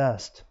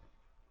possessed.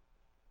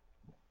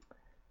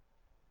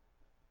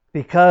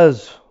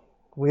 Because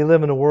we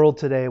live in a world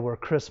today where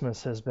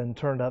Christmas has been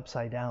turned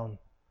upside down.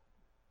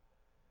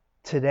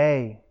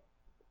 Today,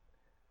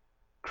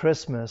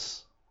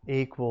 Christmas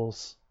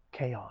equals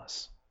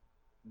chaos.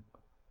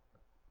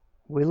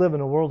 We live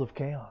in a world of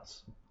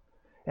chaos.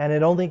 And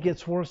it only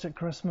gets worse at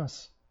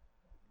Christmas.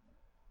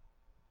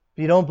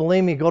 If you don't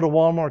believe me, go to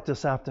Walmart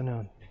this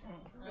afternoon.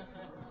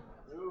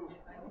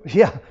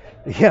 Yeah.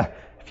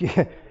 If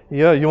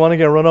you want to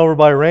get run over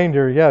by a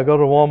reindeer, go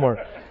to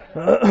Walmart.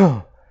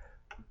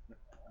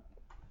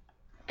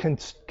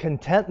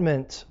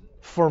 Contentment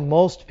for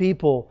most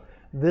people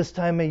this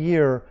time of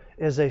year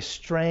is a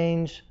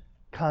strange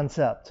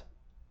concept.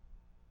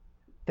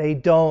 They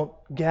don't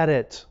get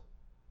it.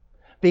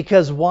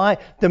 Because why?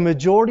 The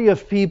majority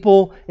of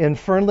people in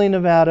Fernley,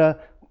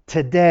 Nevada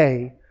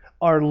today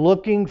are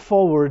looking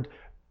forward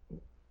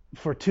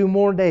for 2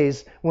 more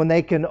days when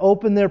they can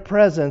open their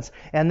presents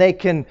and they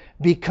can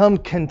become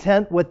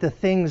content with the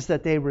things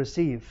that they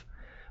receive.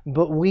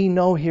 But we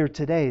know here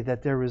today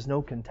that there is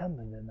no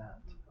contentment in that.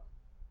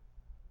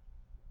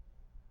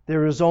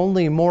 There is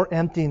only more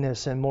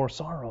emptiness and more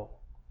sorrow.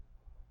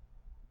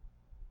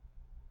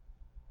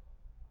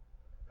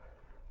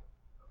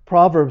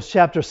 Proverbs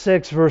chapter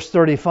 6, verse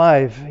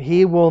 35,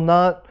 He will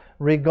not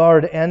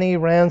regard any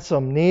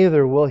ransom,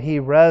 neither will he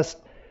rest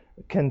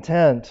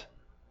content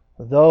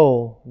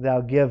though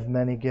thou give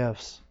many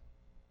gifts.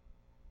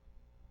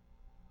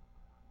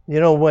 You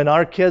know, when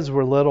our kids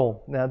were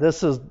little, now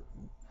this is,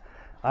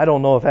 I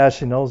don't know if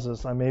Ashley knows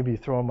this, I may be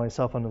throwing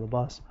myself under the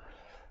bus,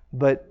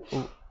 but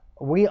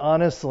we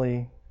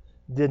honestly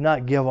did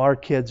not give our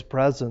kids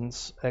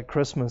presents at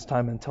Christmas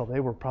time until they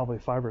were probably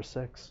 5 or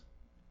 6.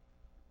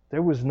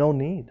 There was no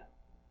need.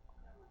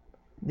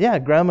 Yeah,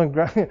 grandpa,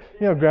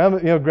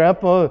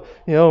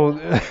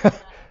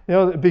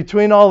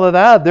 between all of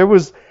that, there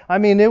was,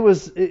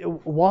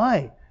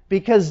 why?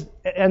 Because,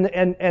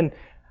 and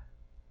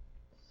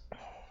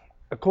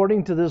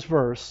according to this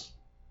verse,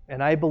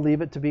 and I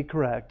believe it to be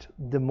correct,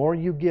 the more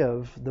you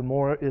give, the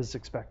more is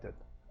expected.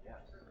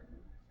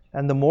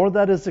 And the more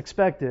that is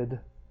expected,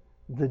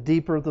 the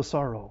deeper the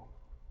sorrow.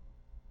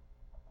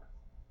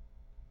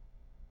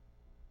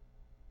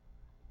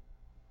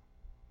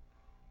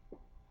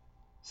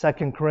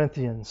 Second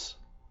Corinthians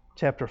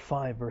chapter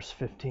 5, verse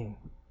 15.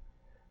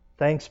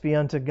 Thanks be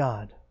unto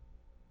God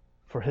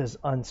for His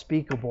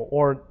unspeakable,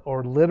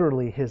 or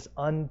literally His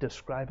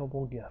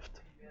undescribable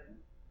gift.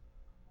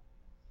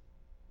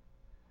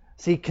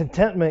 See,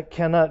 contentment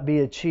cannot be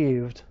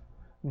achieved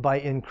by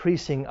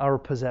increasing our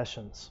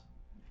possessions.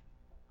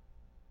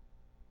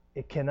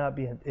 It cannot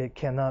be. It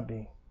cannot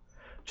be.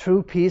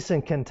 True peace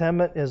and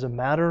contentment is a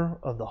matter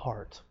of the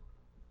heart.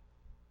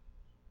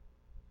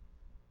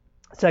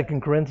 2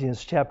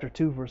 Corinthians chapter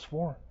 2, verse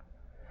 4.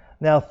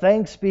 Now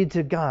thanks be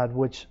to God,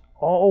 which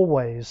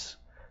always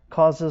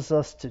causes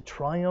us to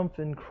triumph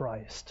in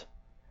Christ,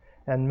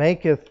 and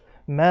maketh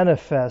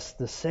manifest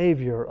the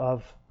Savior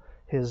of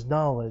His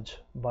knowledge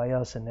by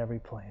us in every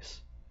place.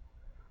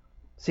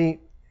 See,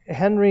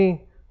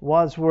 Henry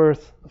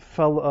Wadsworth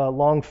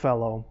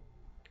Longfellow,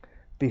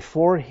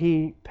 before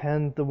he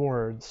penned the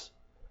words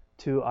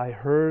to I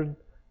Heard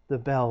the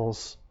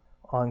Bells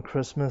on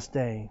Christmas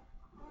Day,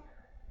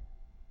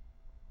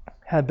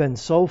 had been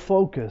so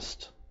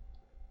focused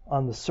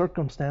on the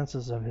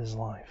circumstances of his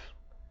life,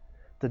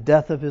 the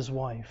death of his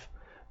wife,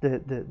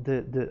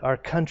 our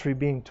country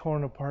being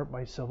torn apart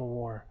by civil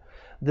war,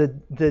 the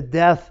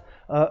death,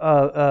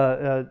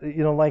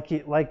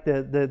 like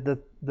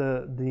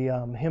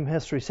the hymn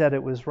history said,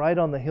 it was right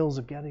on the hills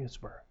of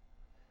Gettysburg.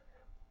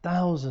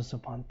 Thousands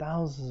upon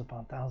thousands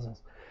upon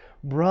thousands,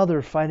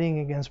 brother fighting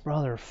against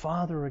brother,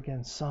 father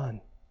against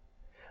son.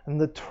 And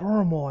the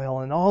turmoil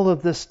and all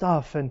of this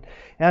stuff. And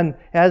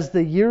as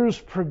the years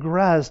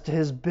progressed,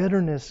 his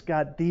bitterness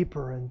got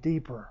deeper and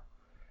deeper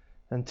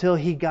until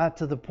he got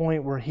to the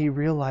point where he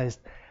realized,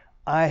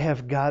 I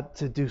have got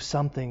to do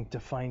something to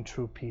find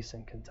true peace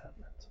and contentment.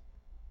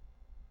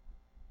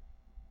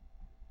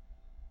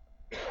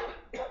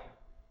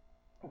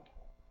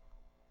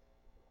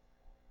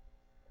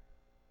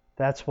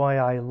 That's why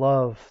I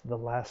love the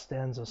last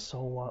stanza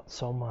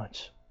so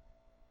much.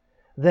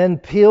 Then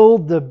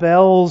pealed the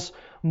bells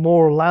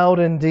more loud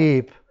and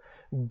deep.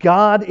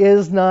 God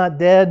is not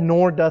dead,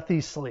 nor doth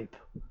He sleep.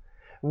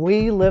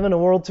 We live in a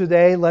world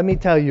today, let me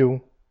tell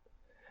you,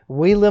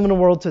 we live in a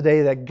world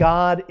today that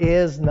God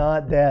is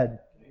not dead,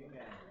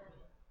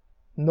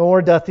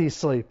 nor doth He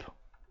sleep.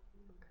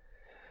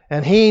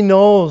 And He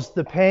knows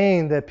the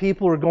pain that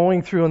people are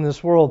going through in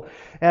this world.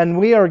 And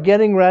we are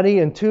getting ready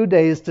in 2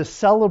 days to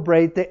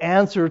celebrate the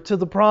answer to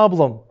the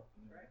problem.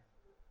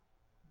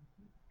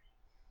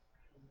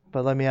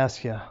 But let me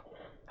ask you,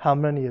 how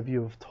many of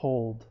you have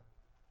told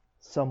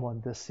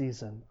someone this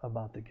season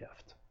about the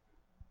gift?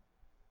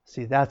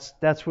 See,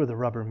 that's where the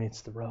rubber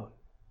meets the road.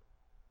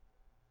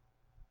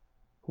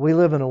 We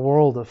live in a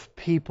world of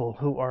people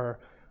who are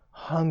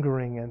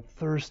hungering and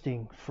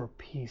thirsting for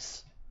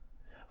peace,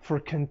 for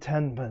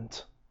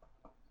contentment.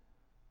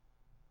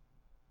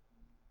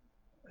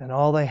 And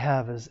all they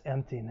have is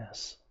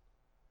emptiness,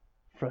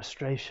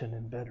 frustration,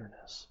 and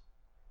bitterness.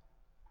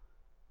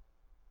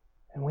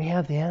 And we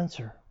have the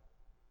answer.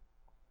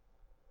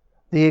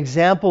 The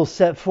example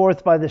set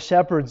forth by the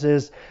shepherds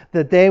is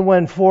that they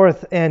went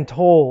forth and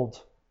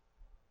told.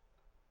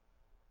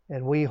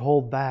 And we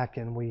hold back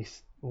and we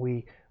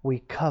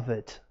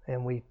covet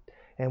and we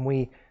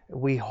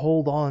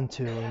hold on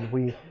to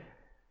and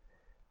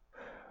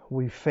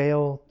we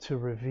fail to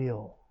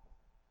reveal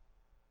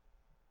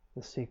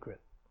the secret.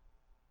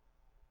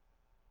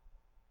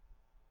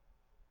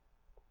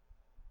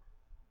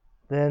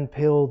 Then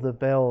pealed the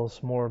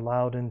bells more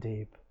loud and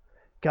deep.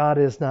 God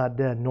is not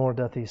dead, nor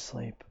doth He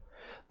sleep.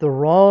 The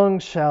wrong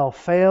shall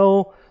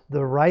fail,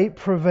 the right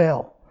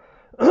prevail,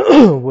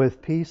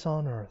 with peace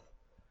on earth,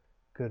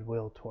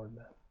 goodwill toward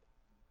men.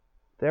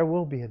 There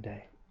will be a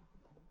day.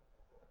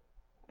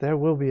 There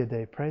will be a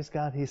day. Praise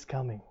God, He's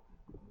coming.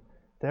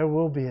 There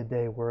will be a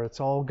day where it's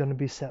all going to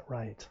be set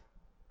right.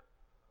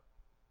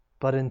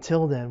 But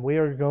until then, we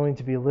are going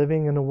to be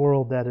living in a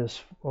world that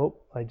is...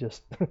 I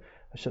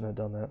shouldn't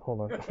have done that.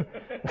 Hold on.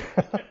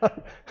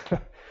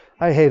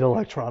 I hate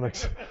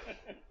electronics.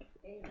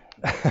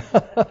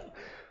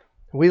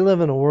 We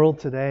live in a world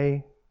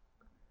today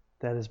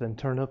that has been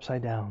turned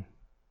upside down.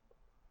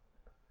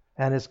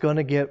 And it's going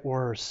to get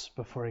worse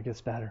before it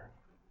gets better.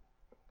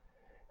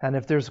 And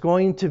if there's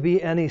going to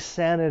be any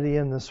sanity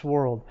in this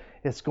world,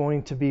 it's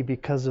going to be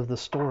because of the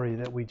story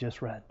that we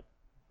just read.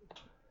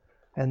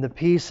 And the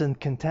peace and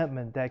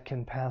contentment that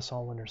can pass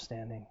all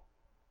understanding.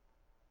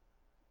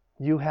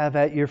 You have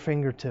at your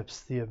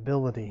fingertips the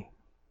ability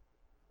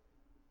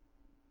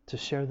to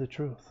share the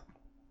truth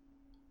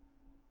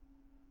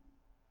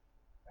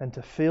and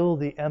to fill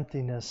the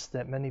emptiness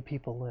that many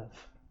people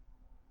live.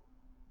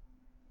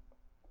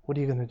 What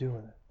are you going to do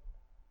with it?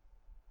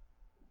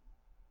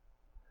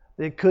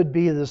 It could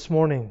be this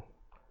morning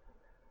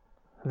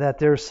that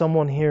there's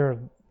someone here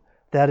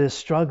that is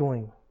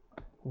struggling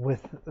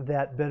with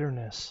that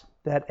bitterness,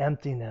 that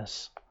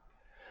emptiness,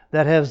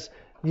 that has,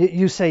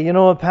 you say, you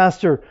know what,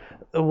 Pastor,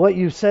 what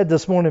you said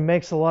this morning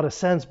makes a lot of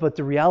sense, but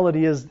the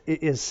reality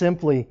is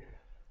simply,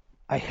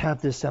 I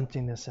have this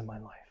emptiness in my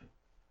life.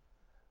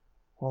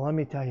 Well, let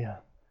me tell you,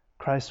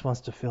 Christ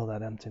wants to fill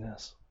that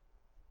emptiness.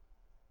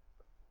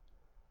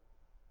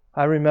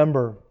 I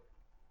remember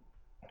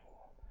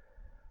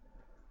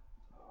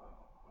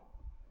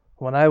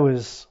when I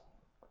was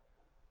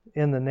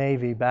in the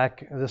Navy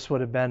back, this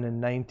would have been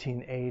in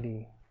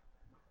 1980,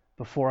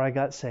 before I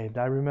got saved.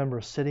 I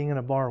remember sitting in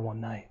a bar one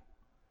night,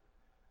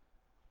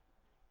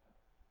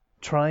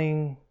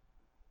 trying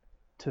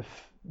to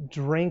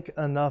drink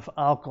enough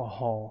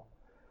alcohol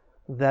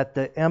that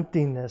the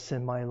emptiness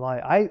in my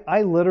life,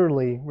 I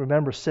literally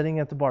remember sitting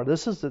at the bar.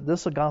 This is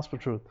a gospel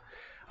truth.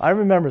 I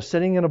remember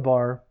sitting in a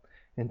bar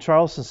in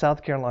Charleston,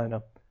 South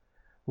Carolina,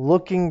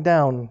 looking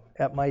down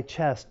at my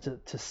chest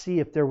to see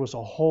if there was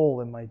a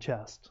hole in my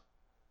chest,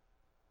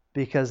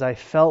 because I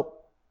felt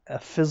a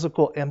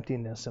physical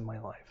emptiness in my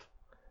life.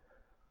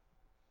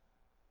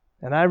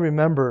 And I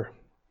remember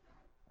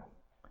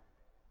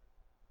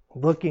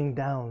looking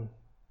down,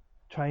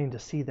 trying to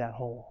see that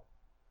hole.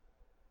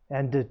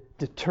 And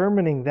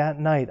determining that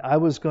night I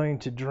was going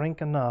to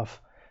drink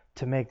enough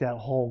to make that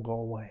hole go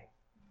away.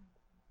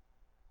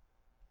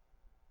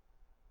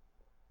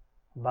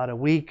 About a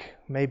week,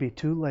 maybe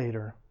two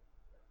later,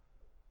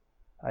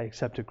 I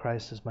accepted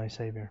Christ as my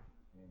Savior.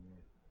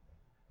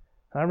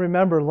 I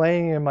remember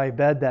laying in my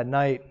bed that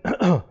night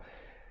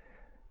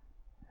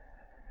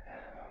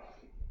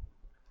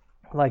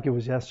like it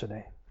was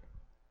yesterday.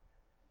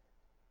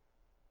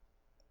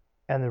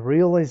 And the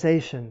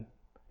realization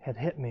had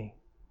hit me.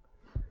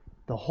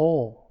 The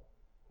hole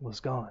was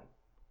gone.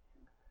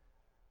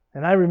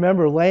 And I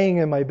remember laying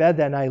in my bed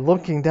that night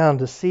looking down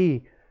to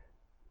see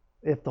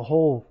if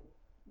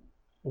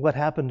what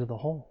happened to the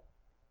hole.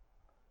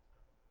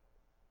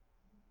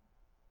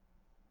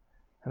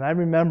 And I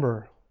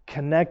remember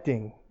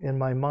connecting in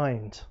my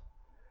mind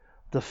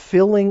the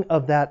filling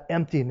of that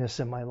emptiness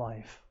in my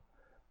life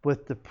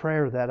with the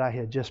prayer that I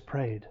had just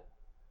prayed.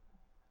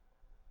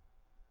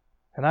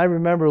 And I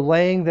remember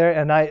laying there,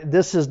 and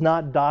this is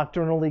not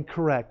doctrinally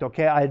correct,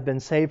 okay? I had been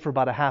saved for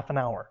about a half an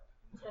hour,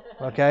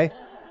 okay?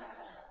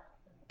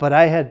 But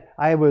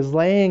I was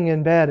laying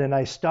in bed, and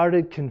I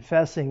started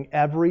confessing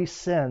every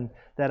sin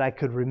that I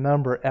could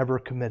remember ever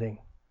committing,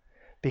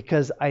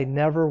 because I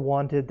never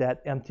wanted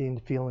that empty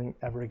feeling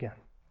ever again.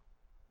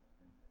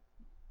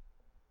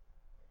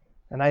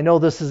 And I know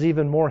this is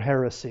even more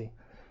heresy,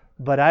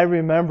 but I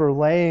remember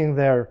laying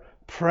there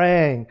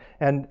praying,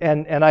 and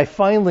I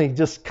finally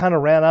just kind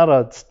of ran out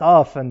of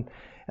stuff, and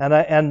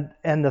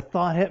the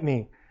thought hit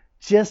me,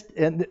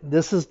 and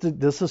this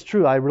is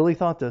true, I really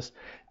thought this,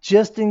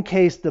 just in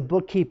case the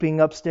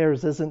bookkeeping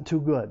upstairs isn't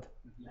too good,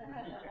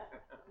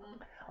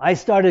 I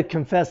started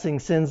confessing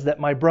sins that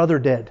my brother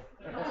did.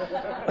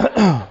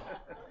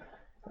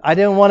 I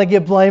didn't want to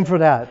get blamed for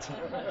that.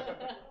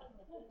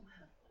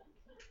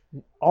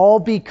 All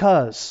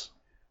because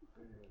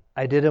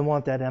I didn't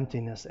want that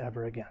emptiness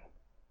ever again.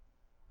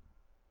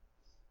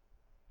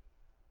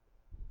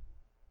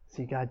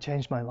 See, God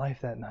changed my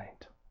life that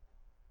night.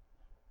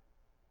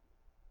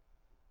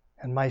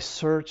 And my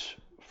search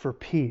for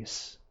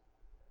peace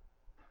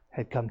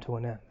had come to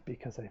an end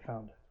because I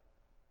found it.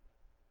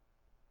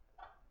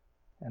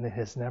 And it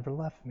has never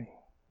left me.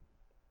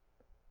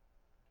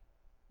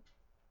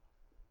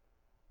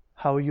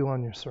 How are you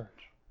on your search?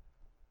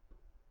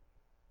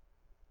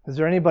 Is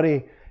there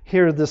anybody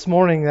here this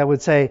morning that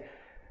would say,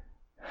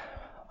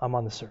 I'm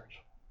on the search.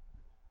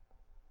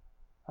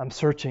 I'm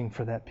searching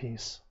for that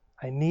peace.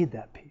 I need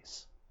that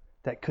peace.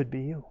 That could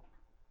be you.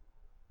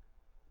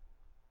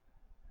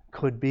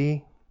 Could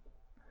be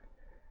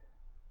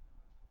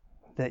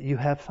that you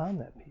have found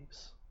that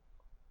peace.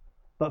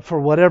 But for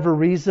whatever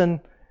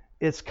reason,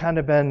 it's kind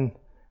of been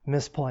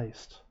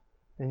misplaced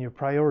and your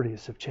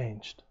priorities have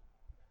changed.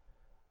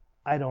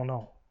 I don't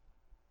know.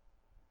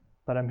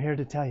 But I'm here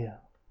to tell you,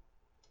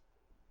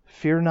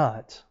 fear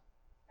not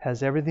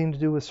has everything to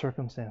do with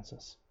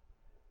circumstances.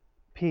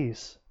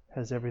 Peace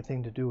has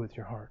everything to do with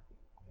your heart.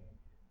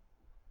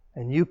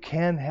 And you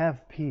can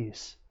have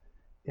peace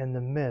in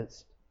the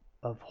midst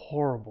of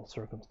horrible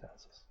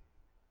circumstances.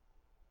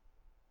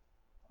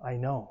 I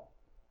know,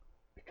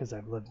 because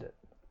I've lived it.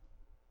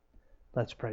 Let's pray.